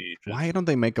gonna be. Why don't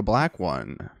they make a black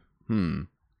one?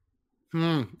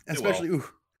 Especially.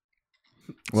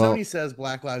 Well, Sony says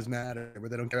Black Lives Matter,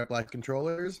 but they don't care about black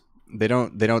controllers. They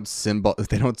don't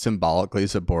symbolically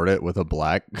support it with a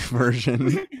black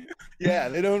version. Yeah,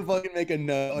 they don't fucking make a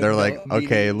no. They're like,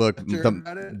 okay, look,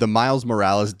 the Miles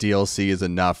Morales DLC is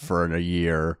enough for a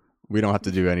year. We don't have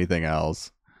to do anything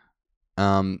else.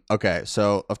 Okay,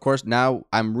 so of course now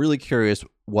I'm really curious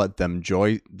what the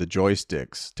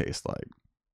joysticks taste like.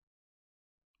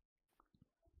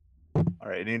 All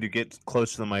right, I need to get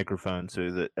close to the microphone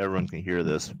so that everyone can hear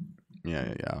this.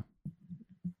 Yeah.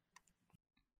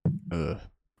 Ugh.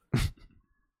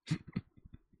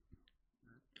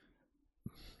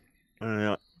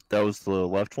 That was the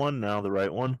left one. Now the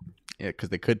right one. Yeah, because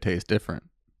they could taste different.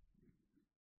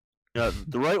 Yeah,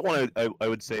 the right one I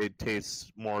would say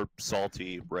tastes more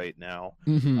salty right now.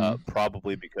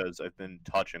 Probably because I've been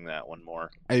touching that one more.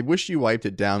 I wish you wiped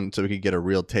it down so we could get a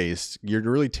real taste. You're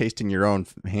really tasting your own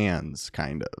hands,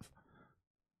 kind of.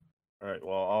 All right.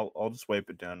 Well, I'll just wipe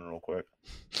it down real quick.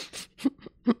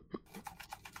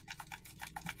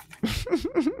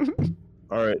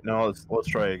 All right, now let's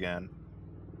try again.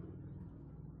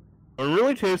 What I'm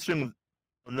really tasting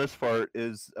on this part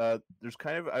is there's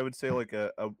kind of, I would say, like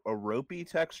a ropey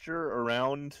texture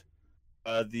around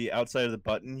the outside of the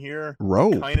button here.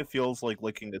 Rope. Kind of feels like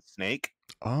licking a snake.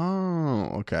 Oh,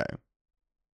 okay.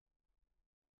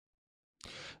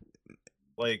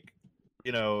 Like,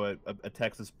 you know, a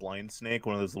Texas blind snake,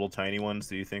 one of those little tiny ones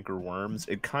that you think are worms.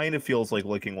 It kind of feels like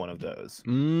licking one of those.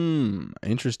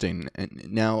 Interesting. And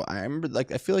now I remember,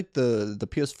 like, I feel like the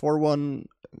PS4 one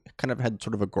kind of had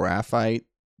sort of a graphite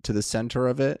to the center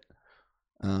of it.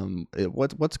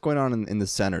 What's going on in the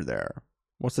center there?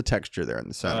 What's the texture there in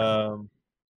the center?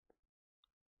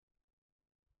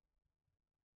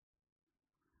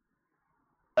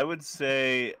 I would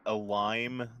say a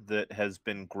lime that has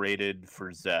been grated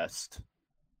for zest.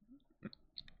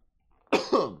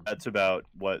 That's about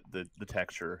what the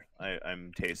texture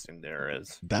I'm tasting there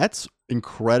is. That's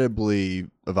incredibly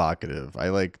evocative. I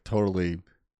like totally.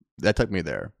 That took me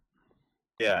there.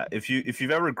 Yeah, if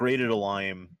you've ever grated a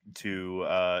lime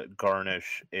to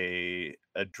garnish a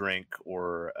drink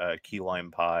or a key lime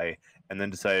pie, and then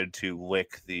decided to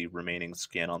lick the remaining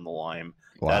skin on the lime,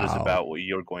 that is about what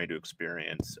you're going to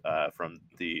experience from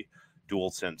the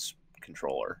DualSense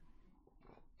controller.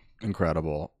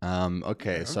 Incredible.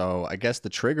 Okay, so I guess the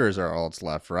triggers are all that's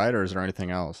left, right? Or is there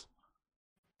anything else?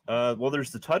 Well,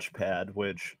 there's the touchpad,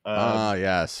 which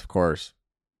yes, of course.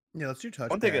 Yeah, let's do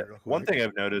touchpad. One thing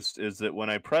I've noticed is that when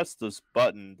I press this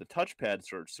button, the touchpad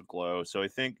starts to glow. So I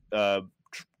think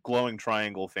glowing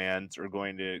triangle fans are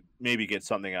going to maybe get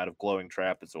something out of glowing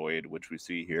trapezoid, which we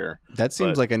see here. That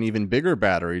seems like an even bigger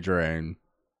battery drain.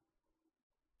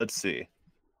 Let's see.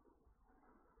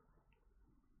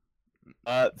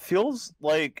 Feels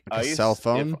like ice. A cell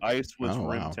phone? If ice was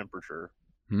room temperature.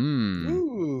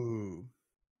 Ooh.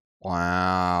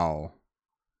 Wow.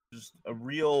 Just a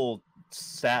real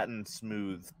satin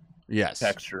smooth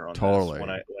texture on totally. This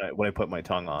when I put my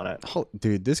tongue on it. Oh,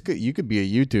 dude, you could be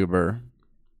a YouTuber.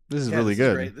 This is really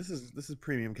good. This is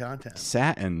premium content.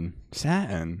 Satin.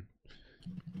 And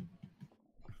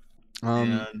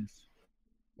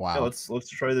wow. Yeah, let's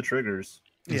try the triggers.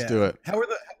 Let's do it. How are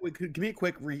give me a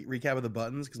quick recap of the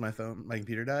buttons because my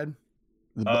computer died.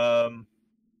 What?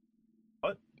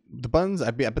 The buttons?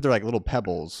 I bet they're like little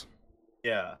pebbles.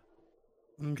 Yeah.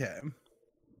 Okay.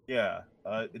 Yeah.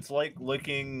 It's like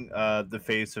licking the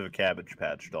face of a Cabbage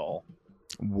Patch doll.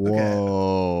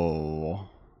 Whoa. Okay.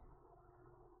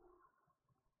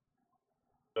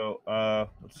 So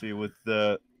let's see with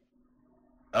the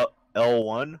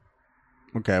L1.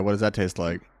 Okay, what does that taste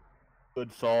like?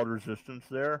 Good solid resistance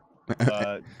there.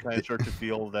 Kind of start to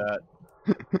feel that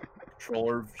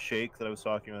controller shake that I was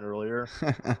talking about earlier.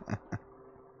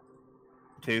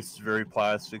 Tastes very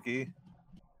plasticky.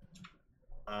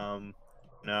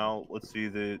 Now let's see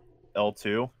the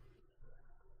L2.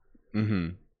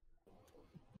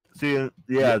 See,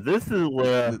 yeah, this is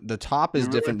where the top is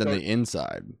different than the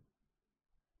inside.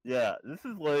 Yeah, this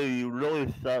is where you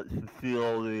really start to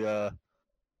feel the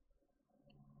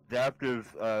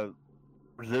adaptive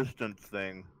resistance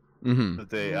thing that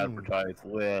they advertise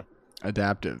where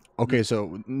adaptive. Okay,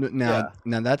 so now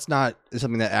that's not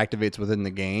something that activates within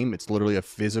the game. It's literally a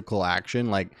physical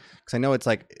action. Like, because I know it's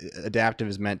like adaptive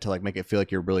is meant to like make it feel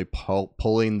like you're really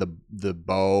pulling the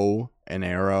bow and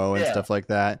arrow and stuff like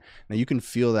that. Now you can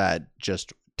feel that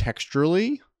just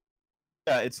texturally.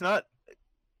 Yeah, it's not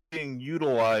being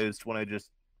utilized when I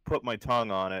just put my tongue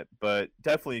on it, but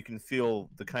definitely you can feel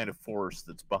the kind of force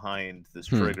that's behind this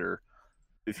trigger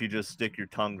if you just stick your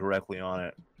tongue directly on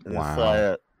it and fly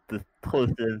it, just push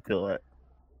into it.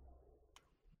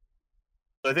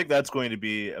 So I think that's going to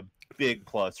be a big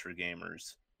plus for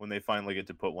gamers when they finally get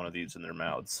to put one of these in their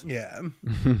mouths. Yeah.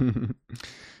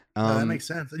 That makes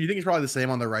sense. Do you think it's probably the same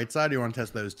on the right side, or you want to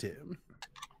test those two?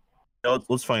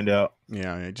 Let's find out.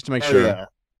 Yeah, just to make sure. Yeah.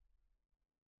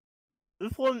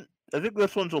 This one, I think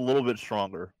this one's a little bit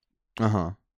stronger. It's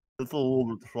a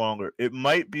little bit stronger. It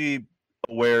might be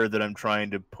aware that I'm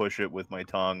trying to push it with my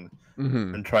tongue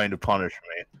and trying to punish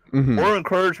me or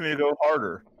encourage me to go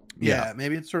harder. Yeah,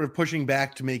 maybe it's sort of pushing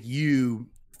back to make you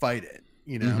fight it,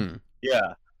 you know?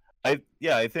 Yeah. I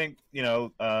think, you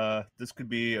know, this could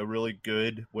be a really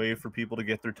good way for people to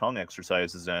get their tongue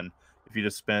exercises in. If you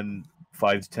just spend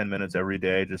 5 to 10 minutes every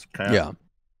day just kind of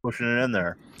pushing it in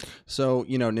there. So,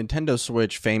 you know, Nintendo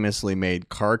Switch famously made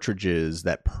cartridges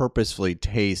that purposefully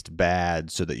taste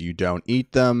bad so that you don't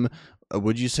eat them.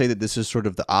 Would you say that this is sort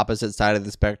of the opposite side of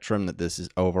the spectrum, that this is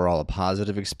overall a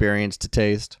positive experience to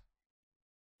taste?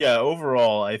 Yeah,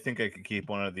 overall, I think I could keep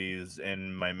one of these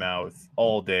in my mouth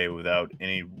all day without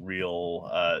any real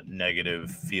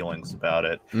negative feelings about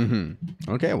it.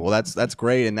 Okay, well that's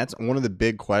great, and that's one of the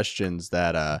big questions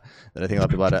that that I think a lot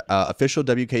of people had. Official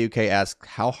WKUK asks,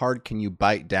 how hard can you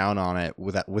bite down on it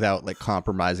without like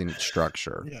compromising its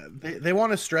structure? Yeah, they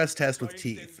want a stress test with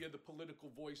teeth. You're the political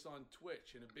voice on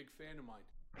Twitch and a big fan of mine.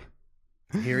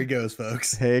 Here he goes,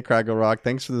 folks. Hey, Crackle Rock,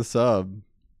 thanks for the sub.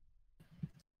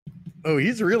 Oh,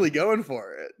 he's really going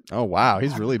for it. Oh wow,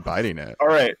 he's really biting it. All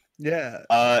right. Yeah.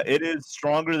 It is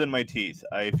stronger than my teeth.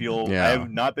 I feel Yeah. I have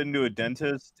not been to a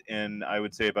dentist in, I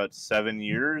would say, about 7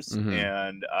 years.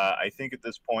 And I think at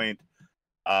this point,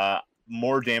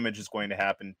 more damage is going to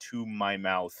happen to my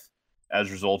mouth as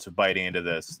a result of biting into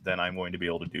this than I'm going to be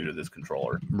able to do to this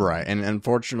controller. Right, and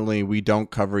unfortunately, we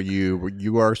don't cover you.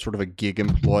 You are sort of a gig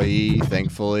employee,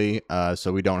 thankfully,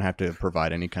 so we don't have to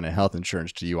provide any kind of health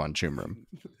insurance to you on Choom Room.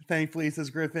 Thankfully, says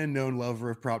Griffin, known lover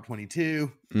of Prop 22.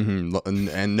 And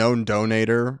known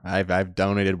donator. I've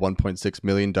donated $1.6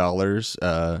 million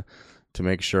to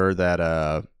make sure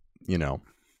that you know,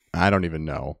 I don't even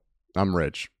know. I'm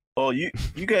rich. Well, you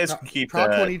guys can keep Prop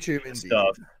that 22 indeed.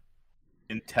 stuff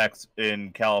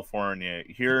in California.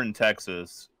 Here in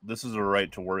Texas, this is a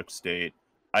right to work state.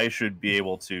 I should be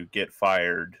able to get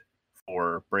fired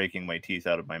for breaking my teeth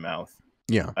out of my mouth.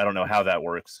 Yeah. I don't know how that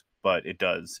works, but it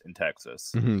does in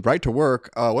Texas. Right to work.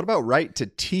 What about right to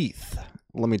teeth?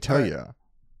 Let me tell you.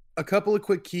 A couple of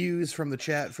quick cues from the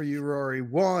chat for you, Rory.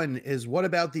 One is, what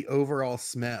about the overall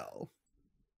smell?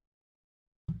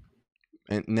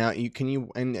 And now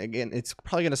and again, it's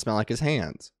probably going to smell like his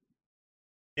hands.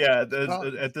 Yeah,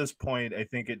 at this point, I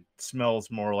think it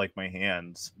smells more like my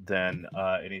hands than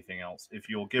anything else. If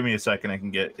you'll give me a second, I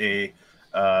can get a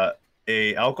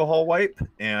alcohol wipe,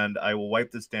 and I will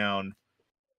wipe this down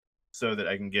so that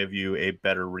I can give you a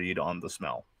better read on the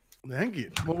smell. Thank you.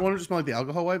 Well, why don't you smell like the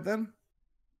alcohol wipe then?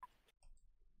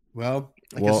 Well,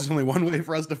 I guess there's only one way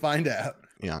for us to find out.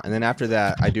 Yeah, and then after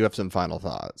that, I do have some final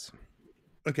thoughts.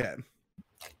 Okay.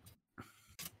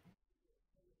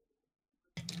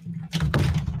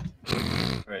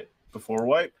 Right. Before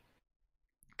wipe.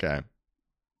 Okay.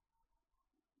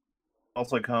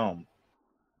 Smells like home.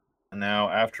 And now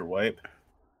after wipe.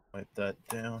 Wipe that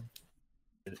down.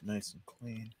 Get it nice and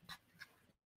clean.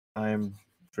 I'm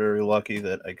very lucky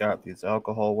that I got these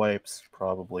alcohol wipes.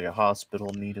 Probably a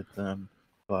hospital needed them,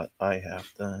 but I have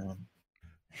them.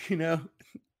 You know,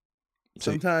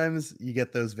 sometimes you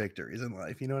get those victories in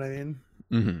life. You know what I mean?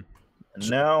 Mm-hmm. And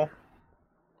now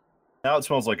it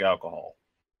smells like alcohol.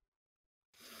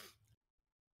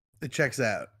 It checks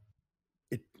out.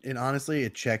 It honestly,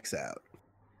 it checks out.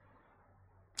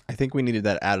 I think we needed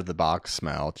that out of the box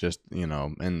smell, just, you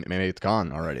know, and maybe it's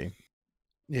gone already.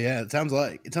 Yeah, it sounds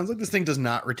like this thing does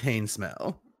not retain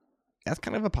smell. That's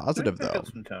kind of a positive, though.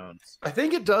 Some tones. I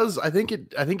think it does. I think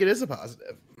it is a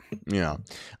positive. Yeah.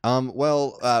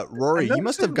 Well, Rory, you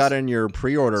must have gotten your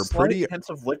pre-order pretty hints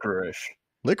of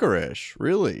licorice,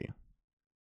 really.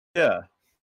 Yeah.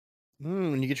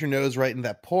 When you get your nose right in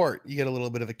that port, you get a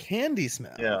little bit of a candy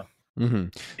smell. Yeah. Mm-hmm.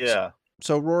 Yeah.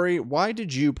 So, Rory, why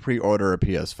did you pre-order a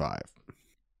PS5?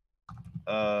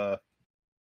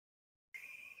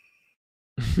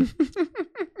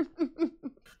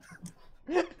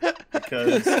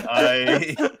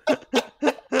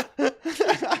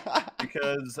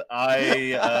 Because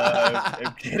I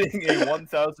am getting a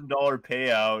 $1,000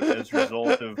 payout as a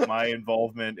result of my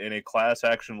involvement in a class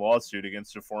action lawsuit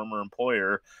against a former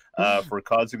employer for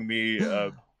causing me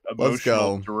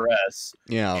emotional duress.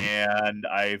 Yeah. And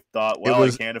I thought, well, I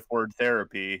can't afford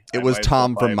therapy. It was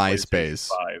Tom from MySpace.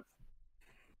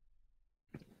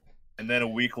 And then a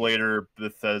week later,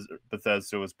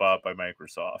 Bethesda was bought by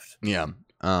Microsoft. Yeah.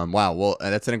 Wow. Well,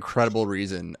 that's an incredible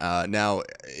reason. Now,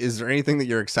 is there anything that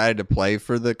you're excited to play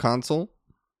for the console?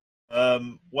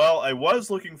 Well, I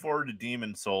was looking forward to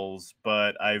Demon Souls,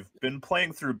 but I've been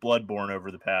playing through Bloodborne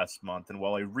over the past month, and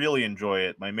while I really enjoy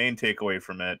it, my main takeaway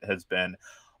from it has been,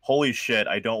 holy shit,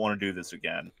 I don't want to do this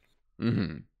again.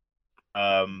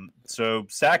 Mm-hmm. So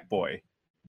Sackboy.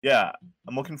 Yeah,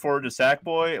 I'm looking forward to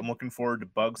Sackboy. I'm looking forward to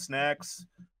Bugsnax.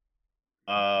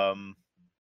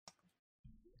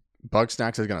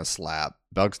 Bugsnax is gonna slap.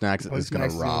 Bugsnax is gonna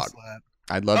rock.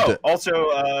 I'd love to. Also,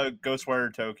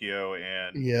 Ghostwire Tokyo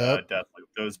and Deathloop.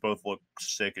 Those both look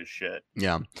sick as shit.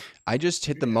 Yeah, I just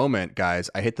hit the moment,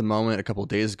 guys. I hit the moment a couple of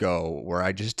days ago where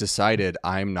I just decided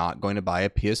I'm not going to buy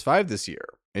a PS5 this year.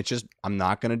 It's just, I'm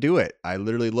not going to do it. I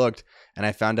literally looked and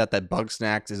I found out that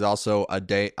Bugsnax is also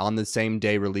on the same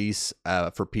day release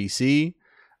for PC.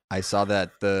 I saw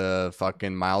that the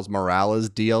fucking Miles Morales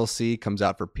DLC comes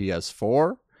out for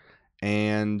PS4.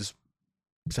 And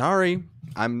sorry,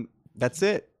 that's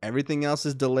it. Everything else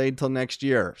is delayed till next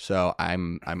year. So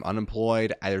I'm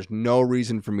unemployed. There's no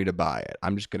reason for me to buy it.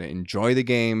 I'm just going to enjoy the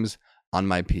games on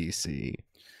my PC.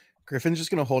 Griffin's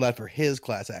just going to hold out for his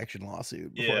class action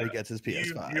lawsuit before he gets his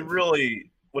PS5. You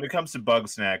really, when it comes to Bug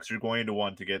Snacks, you're going to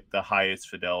want to get the highest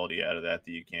fidelity out of that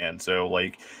you can. So,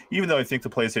 like, even though I think the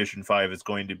PlayStation 5 is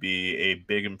going to be a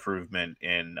big improvement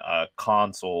in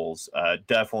consoles,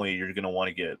 definitely you're going to want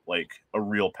to get, like, a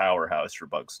real powerhouse for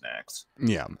Bug Snacks.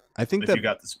 Yeah, I think if that you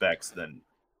got the specs, then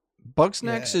Bug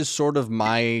Snacks is sort of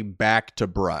my back to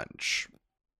brunch.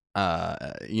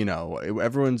 You know,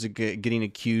 everyone's getting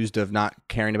accused of not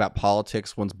caring about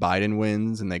politics once Biden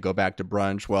wins and they go back to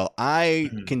brunch. Well, I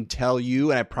can tell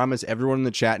you, and I promise everyone in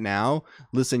the chat now,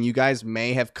 listen, you guys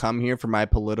may have come here for my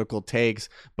political takes,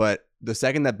 but the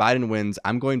second that Biden wins,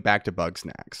 I'm going back to Bug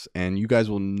Snacks, and you guys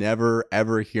will never,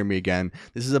 ever hear me again.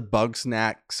 This is a Bug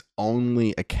Snacks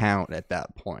only account at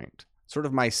that point. Sort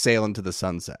of my sail into the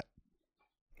sunset.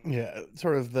 Yeah,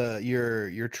 sort of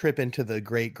your trip into the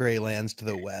great gray lands to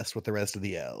the west with the rest of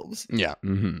the elves. Yeah,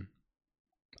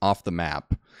 off the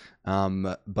map.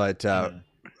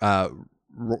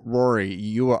 Rory,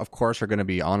 you of course are going to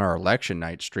be on our election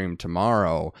night stream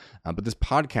tomorrow, but this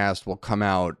podcast will come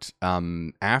out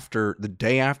after the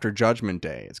day after Judgment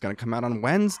Day. It's going to come out on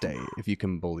Wednesday, if you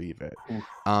can believe it.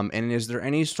 And is there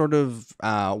any sort of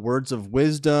words of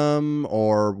wisdom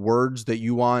or words that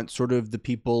you want sort of the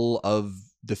people of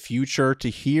the future to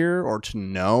hear or to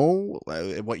know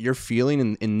what you're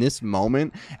feeling in this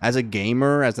moment as a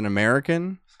gamer, as an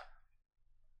American?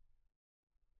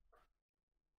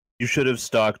 you should have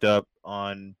stocked up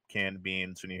on canned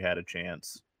beans when you had a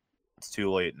chance. It's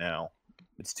too late now.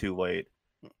 It's too late.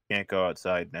 Can't go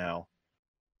outside now.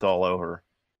 It's all over.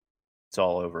 It's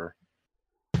all over.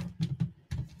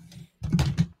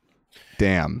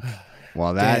 Damn.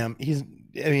 Well, that...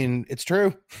 Damn. It's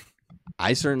true.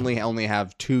 I certainly only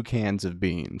have 2 cans of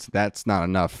beans. That's not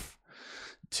enough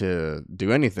to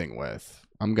do anything with.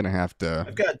 I'm going to have to...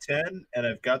 I've got 10, and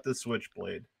I've got the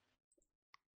Switchblade.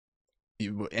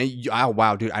 Oh,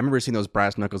 wow, dude. I remember seeing those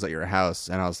brass knuckles at your house,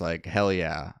 and I was like, hell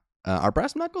yeah. Are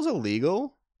brass knuckles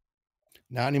illegal?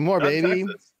 Not anymore, Not baby.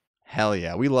 Texas. Hell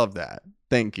yeah. We love that.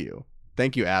 Thank you.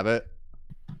 Thank you, Abbott.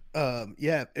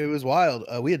 Yeah, it was wild.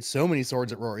 We had so many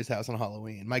swords at Rory's house on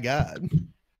Halloween. My God.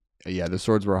 Yeah, the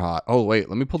swords were hot. Oh, wait.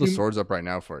 Let me pull the swords up right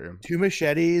now for you. 2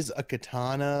 machetes, a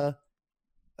katana,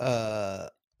 a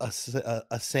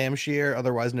samshir,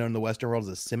 otherwise known in the Western world as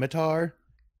a scimitar.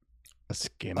 A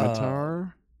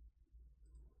scimitar?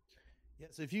 Yeah,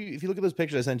 so if you look at those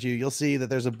pictures I sent you, you'll see that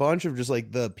there's a bunch of just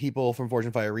like the people from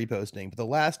Fortune Fire reposting, but the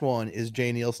last one is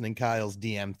Jay Nielsen and Kyle's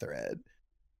DM thread,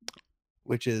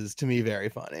 which is to me very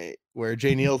funny, where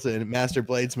Jay Nielsen, Master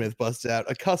Bladesmith, busts out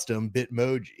a custom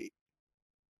Bitmoji,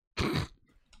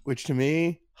 which to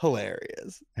me,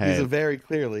 hilarious. Hey. He's a very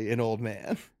clearly an old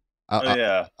man.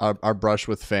 Yeah. Our brush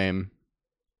with fame.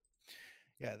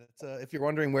 Yeah, that's if you're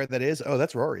wondering where that is,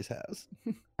 that's Rory's house.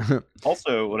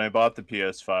 Also, when I bought the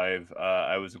PS5,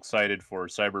 I was excited for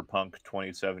Cyberpunk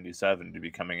 2077 to be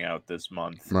coming out this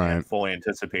month, right? And fully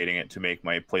anticipating it to make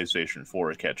my PlayStation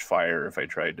 4 catch fire if I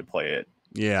tried to play it.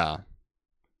 Yeah,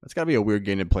 that's gotta be a weird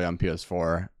game to play on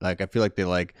PS4. Like, I feel like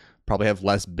they probably have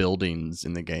less buildings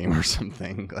in the game or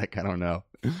something. Like, I don't know.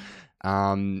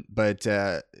 But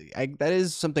that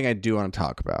is something I do want to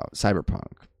talk about.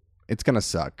 Cyberpunk. It's gonna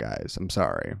suck, guys. I'm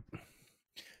sorry.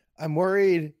 I'm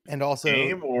worried, and also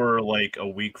game or like a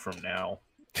week from now.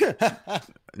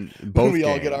 Both when we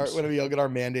all games. get our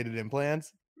mandated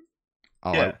implants.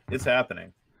 Yeah, it's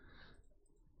happening.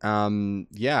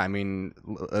 Yeah, I mean,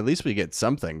 at least we get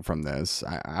something from this.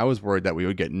 I was worried that we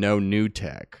would get no new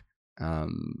tech.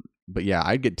 But yeah,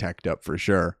 I'd get teched up for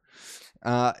sure.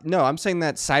 No, I'm saying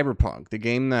that Cyberpunk, the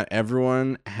game that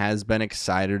everyone has been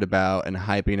excited about and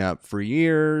hyping up for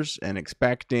years and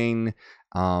expecting.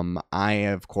 I,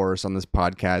 of course, on this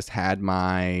podcast had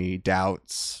my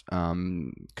doubts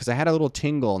because I had a little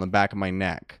tingle in the back of my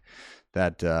neck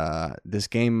that this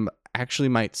game actually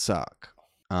might suck.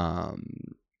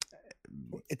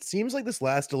 It seems like this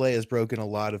last delay has broken a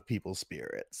lot of people's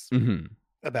spirits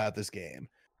about this game,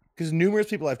 because numerous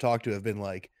people I've talked to have been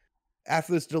like,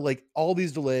 after this, like all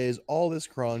these delays, all this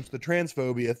crunch, the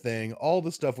transphobia thing, all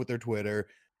the stuff with their Twitter,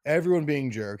 everyone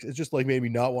being jerks, it's just like made me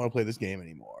not want to play this game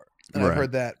anymore. And I've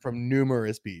heard that from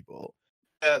numerous people.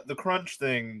 The crunch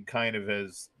thing kind of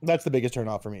that's the biggest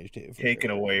turnoff for me too. Taken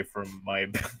away from my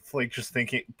just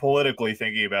politically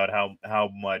thinking about how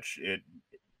much it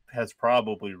has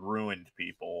probably ruined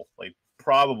people, like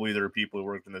probably there are people who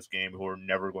worked in this game who are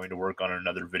never going to work on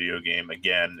another video game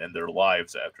again in their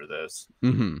lives after this.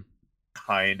 Mm-hmm.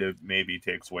 Kind of maybe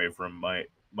takes away from my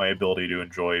ability to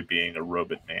enjoy being a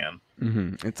robot man.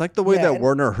 Mm-hmm. It's like the way that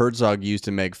Werner Herzog used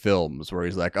to make films, where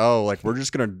he's like, "Oh, like we're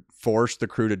just gonna force the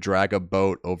crew to drag a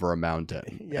boat over a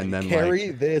mountain, and then carry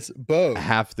like, this boat.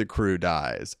 half the crew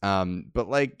dies." But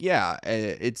like, yeah,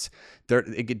 it's there.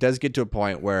 It does get to a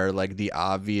point where like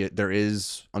there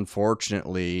is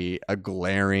unfortunately a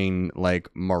glaring like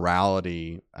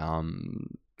morality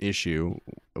issue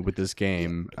with this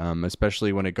game,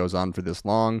 especially when it goes on for this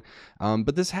long.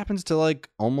 But this happens to like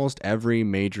almost every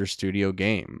major studio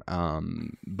game.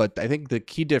 But I think the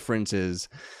key difference is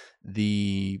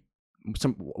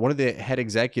one of the head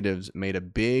executives made a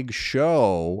big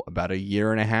show about a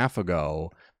year and a half ago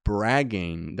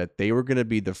bragging that they were going to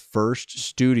be the first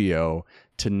studio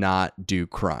to not do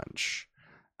crunch.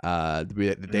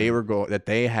 That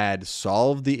they had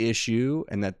solved the issue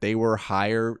and that they were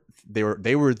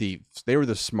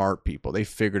the smart people. They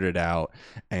figured it out,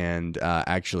 and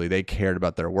actually they cared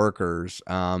about their workers.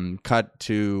 Cut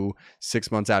to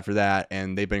 6 months after that,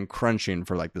 and they've been crunching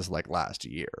for like this last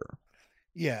year.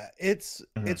 Yeah, it's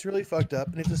really fucked up,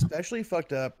 and it's especially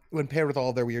fucked up when paired with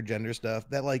all their weird gender stuff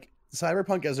that like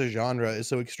cyberpunk as a genre is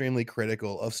so extremely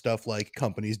critical of stuff like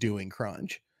companies doing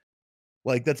crunch.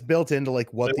 Like that's built into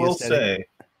like what I will say.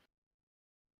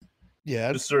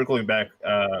 Yeah. Just circling back,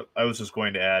 I was just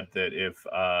going to add that if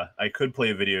I could play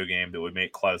a video game that would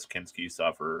make Klaus Kinski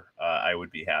suffer, I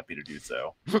would be happy to do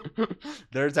so.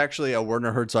 There's actually a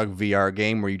Werner Herzog VR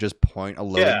game where you just point a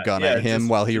loaded gun at him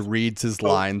while he reads his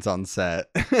lines on set.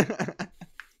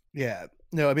 Yeah.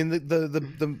 No, I mean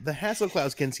the Hassel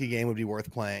Klaus Kinski game would be worth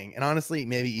playing, and honestly,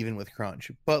 maybe even with crunch.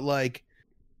 But like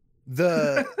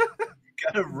you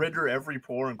gotta render every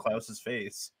pore in Klaus's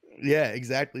face. Yeah,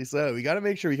 exactly. So we got to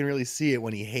make sure we can really see it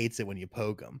when he hates it when you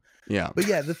poke him. Yeah. But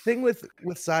yeah, the thing with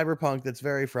Cyberpunk that's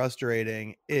very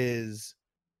frustrating is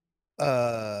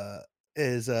that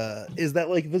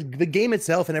like the game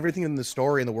itself and everything in the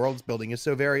story and the world it's building is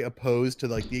so very opposed to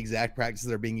like the exact practices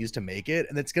that are being used to make it,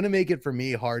 and it's gonna make it for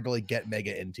me hard to like get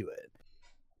mega into it.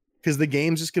 Because the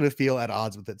game's just going to feel at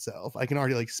odds with itself. I can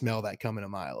already like smell that coming a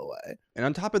mile away. And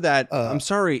on top of that, I'm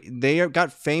sorry, they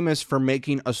got famous for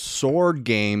making a sword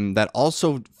game that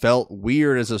also felt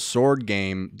weird as a sword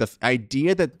game. The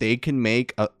idea that they can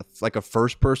make a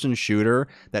first-person shooter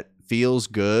that feels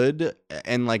good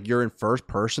and like you're in first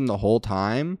person the whole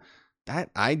time, that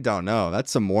I don't know.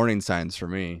 That's some warning signs for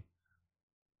me.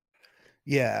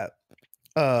 Yeah.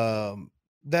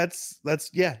 That's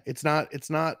yeah, it's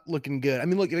not looking good. I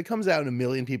mean, look, if it comes out and 1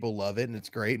 million people love it and it's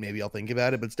great, maybe I'll think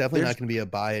about it, but it's definitely not going to be a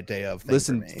buy it day of thing.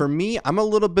 Listen, for me, I'm a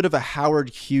little bit of a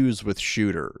Howard Hughes with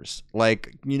shooters.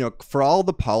 Like, you know, for all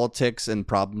the politics and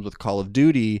problems with Call of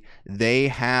Duty, they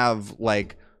have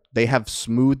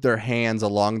smoothed their hands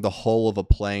along the hull of a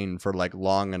plane for like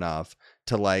long enough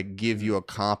to like give you a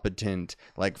competent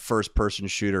like first person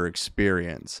shooter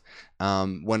experience.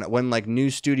 When like new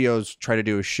studios try to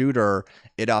do a shooter,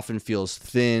 it often feels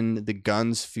thin. The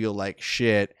guns feel like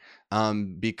shit.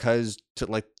 Because to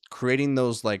like creating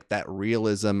those like that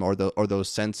realism or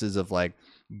those senses of like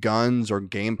guns or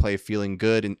gameplay feeling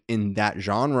good in that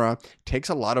genre takes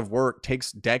a lot of work,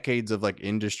 takes decades of like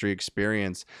industry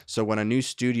experience. So when a new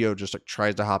studio just like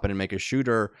tries to hop in and make a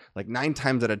shooter, like 9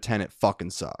 times out of 10 it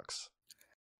fucking sucks.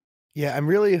 Yeah, I'm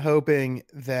really hoping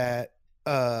that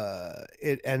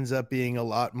it ends up being a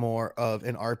lot more of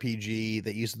an RPG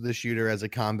that uses the shooter as a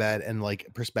combat and like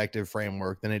perspective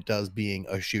framework than it does being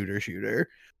a shooter.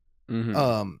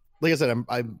 Mm-hmm. Like I said, I'm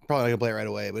probably not gonna play it right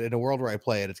away, but in a world where I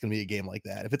play it, it's gonna be a game like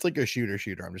that. If it's like a shooter,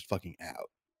 I'm just fucking out.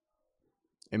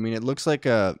 I mean, it looks like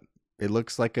a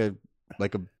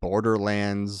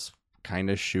Borderlands kind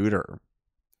of shooter.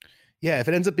 Yeah, if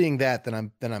it ends up being that, then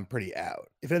I'm pretty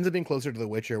out. If it ends up being closer to The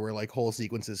Witcher, where like whole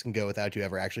sequences can go without you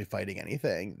ever actually fighting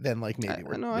anything, then like maybe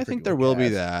I think there will be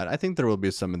that. I think there will be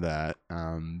some of that.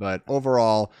 But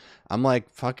overall, I'm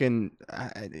like fucking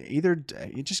either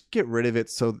you just get rid of it,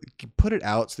 so put it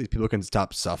out so these people can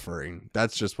stop suffering.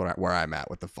 That's just where I'm at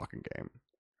with the fucking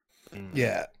game.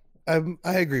 Yeah, I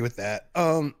agree with that.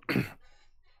 All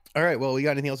right, well, we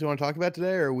got anything else we want to talk about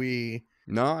today, or are we?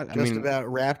 No, I mean, about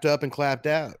wrapped up and clapped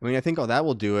out. I mean, I think that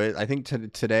will do it. I think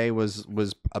today was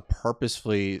a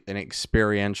purposefully an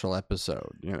experiential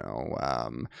episode. You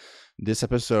know, this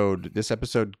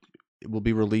episode will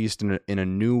be released in a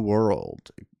new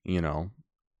world. You know,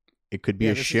 it could be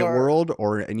a shit world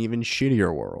or an even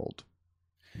shittier world,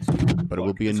 but it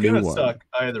will be a new one. It's gonna suck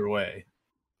either way.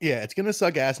 Yeah, it's gonna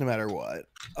suck ass no matter what.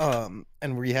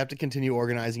 And we have to continue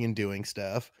organizing and doing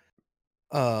stuff.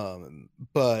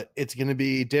 But it's gonna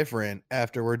be different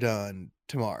after we're done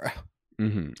tomorrow.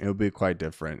 It'll be quite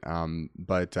different.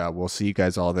 But we'll see you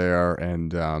guys all there.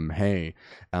 And hey,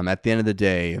 at the end of the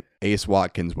day, Ace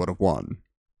Watkins would have won.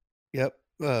 Yep.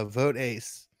 Vote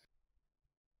Ace.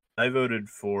 I voted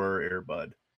for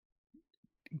Airbud.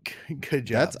 Good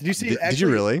job. Did you see? Did you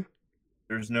really?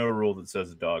 There's no rule that says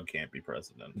a dog can't be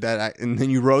president. And then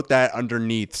you wrote that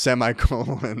underneath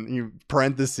semicolon, you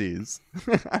parentheses.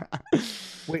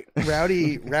 Wait,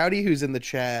 Rowdy, who's in the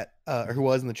chat, or who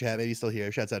was in the chat, maybe he's still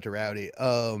here. Shouts out to Rowdy.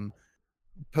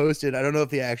 Posted, I don't know if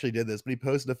he actually did this, but he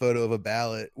posted a photo of a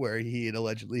ballot where he had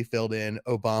allegedly filled in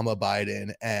Obama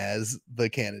Biden as the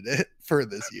candidate for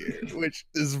this year, which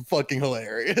is fucking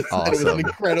hilarious. Awesome. It was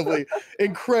an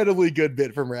incredibly good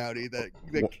bit from Rowdy that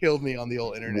killed me on the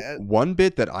old internet. One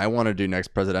bit that I want to do next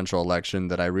presidential election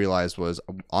that I realized was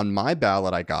on my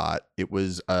ballot it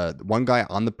was one guy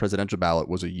on the presidential ballot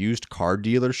was a used car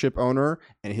dealership owner,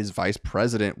 and his vice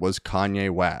president was Kanye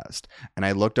West. And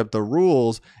I looked up the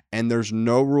rules, and there's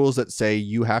no rules that say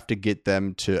you have to get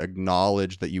them to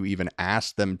acknowledge that you even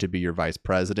asked them to be your vice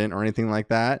president or anything like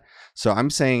that. So I'm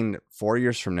saying 4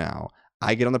 years from now,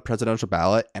 I get on the presidential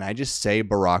ballot and I just say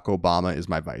Barack Obama is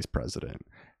my vice president.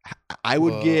 I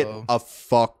would get a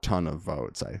fuck ton of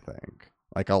votes, I think.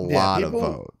 Like a lot of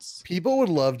votes. People would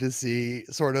love to see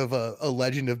sort of a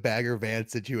Legend of Bagger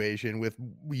Vance situation with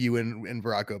you and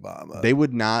Barack Obama. They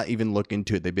would not even look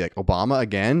into it. They'd be like, Obama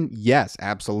again? Yes,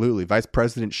 absolutely. Vice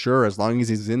president, sure, as long as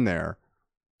he's in there.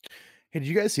 Hey, did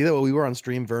you guys see that while we were on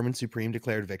stream, Vermin Supreme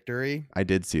declared victory? I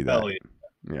did see that.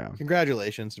 Yeah.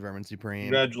 Congratulations to Vermin Supreme.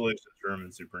 Congratulations,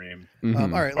 Vermin Supreme. All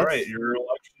right, your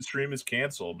election stream is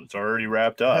canceled. It's already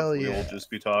wrapped up. Hell yeah. We will just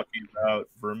be talking about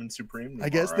Vermin Supreme tomorrow. I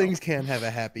guess things can have a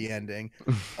happy ending.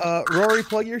 Rory,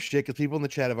 plug your shit, because people in the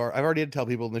chat I've already had to tell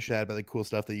people in the chat about the cool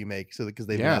stuff that you make, so because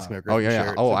they've been asking me. Oh yeah.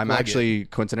 Shirt, Oh, so I'm actually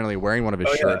coincidentally wearing one of his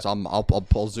shirts. Yeah.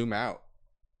 I'll zoom out.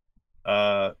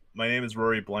 My name is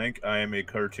Rory Blank. I am a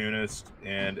cartoonist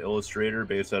and illustrator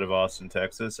based out of Austin,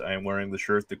 Texas. I am wearing the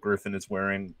shirt that Griffin is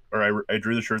wearing, or I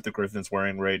drew the shirt that Griffin is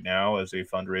wearing right now as a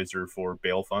fundraiser for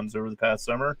bail funds over the past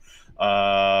summer.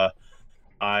 I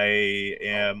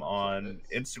am on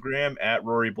Instagram at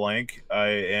Rory Blank. I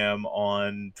am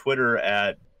on Twitter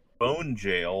at Bone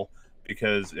Jail,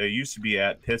 because I used to be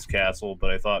at Piss Castle,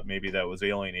 but I thought maybe that was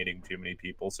alienating too many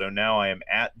people. So now I am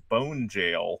at Bone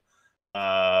Jail.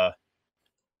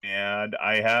 And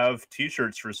I have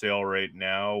t-shirts for sale right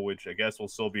now, which I guess will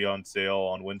still be on sale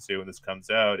on Wednesday when this comes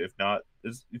out. If not,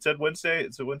 you said Wednesday?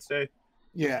 It's a Wednesday?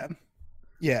 Yeah.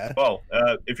 Well,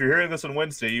 if you're hearing this on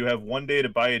Wednesday, you have one day to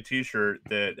buy a t-shirt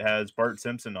that has Bart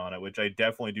Simpson on it, which I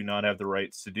definitely do not have the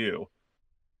rights to do.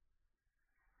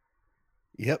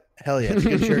 Yep. Hell yeah. It's a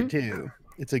good shirt too.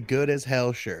 It's a good as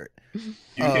hell shirt. You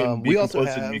can be we also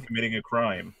complicit in have... me committing a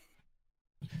crime.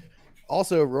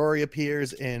 Also, Rory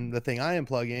appears in the thing I am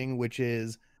plugging, which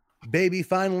is, baby,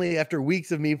 finally, after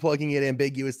weeks of me plugging it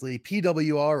ambiguously,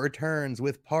 PWR returns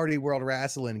with Party World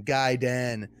Wrestling, Guy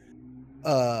Den,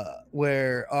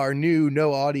 where our new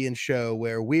no audience show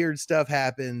where weird stuff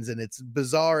happens and it's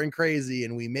bizarre and crazy,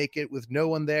 and we make it with no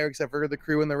one there except for the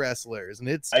crew and the wrestlers, and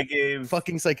it's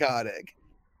fucking psychotic.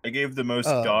 I gave the most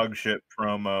dog shit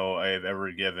promo I have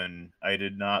ever given. I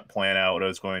did not plan out what I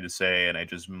was going to say, and I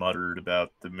just muttered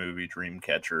about the movie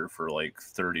Dreamcatcher for like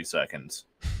 30 seconds.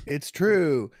 It's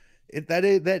true.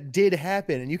 That did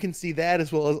happen, and you can see that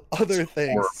as well as other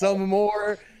things.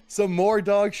 Horrible. Some more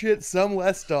dog shit, some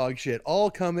less dog shit.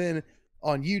 All come in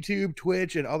on YouTube,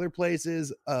 Twitch, and other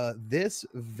places. That's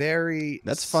fun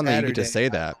Saturday. That you get to say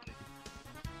that.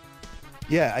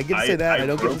 Yeah, I get to say that. I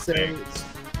don't get to say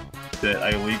that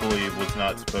I legally was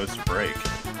not supposed to break.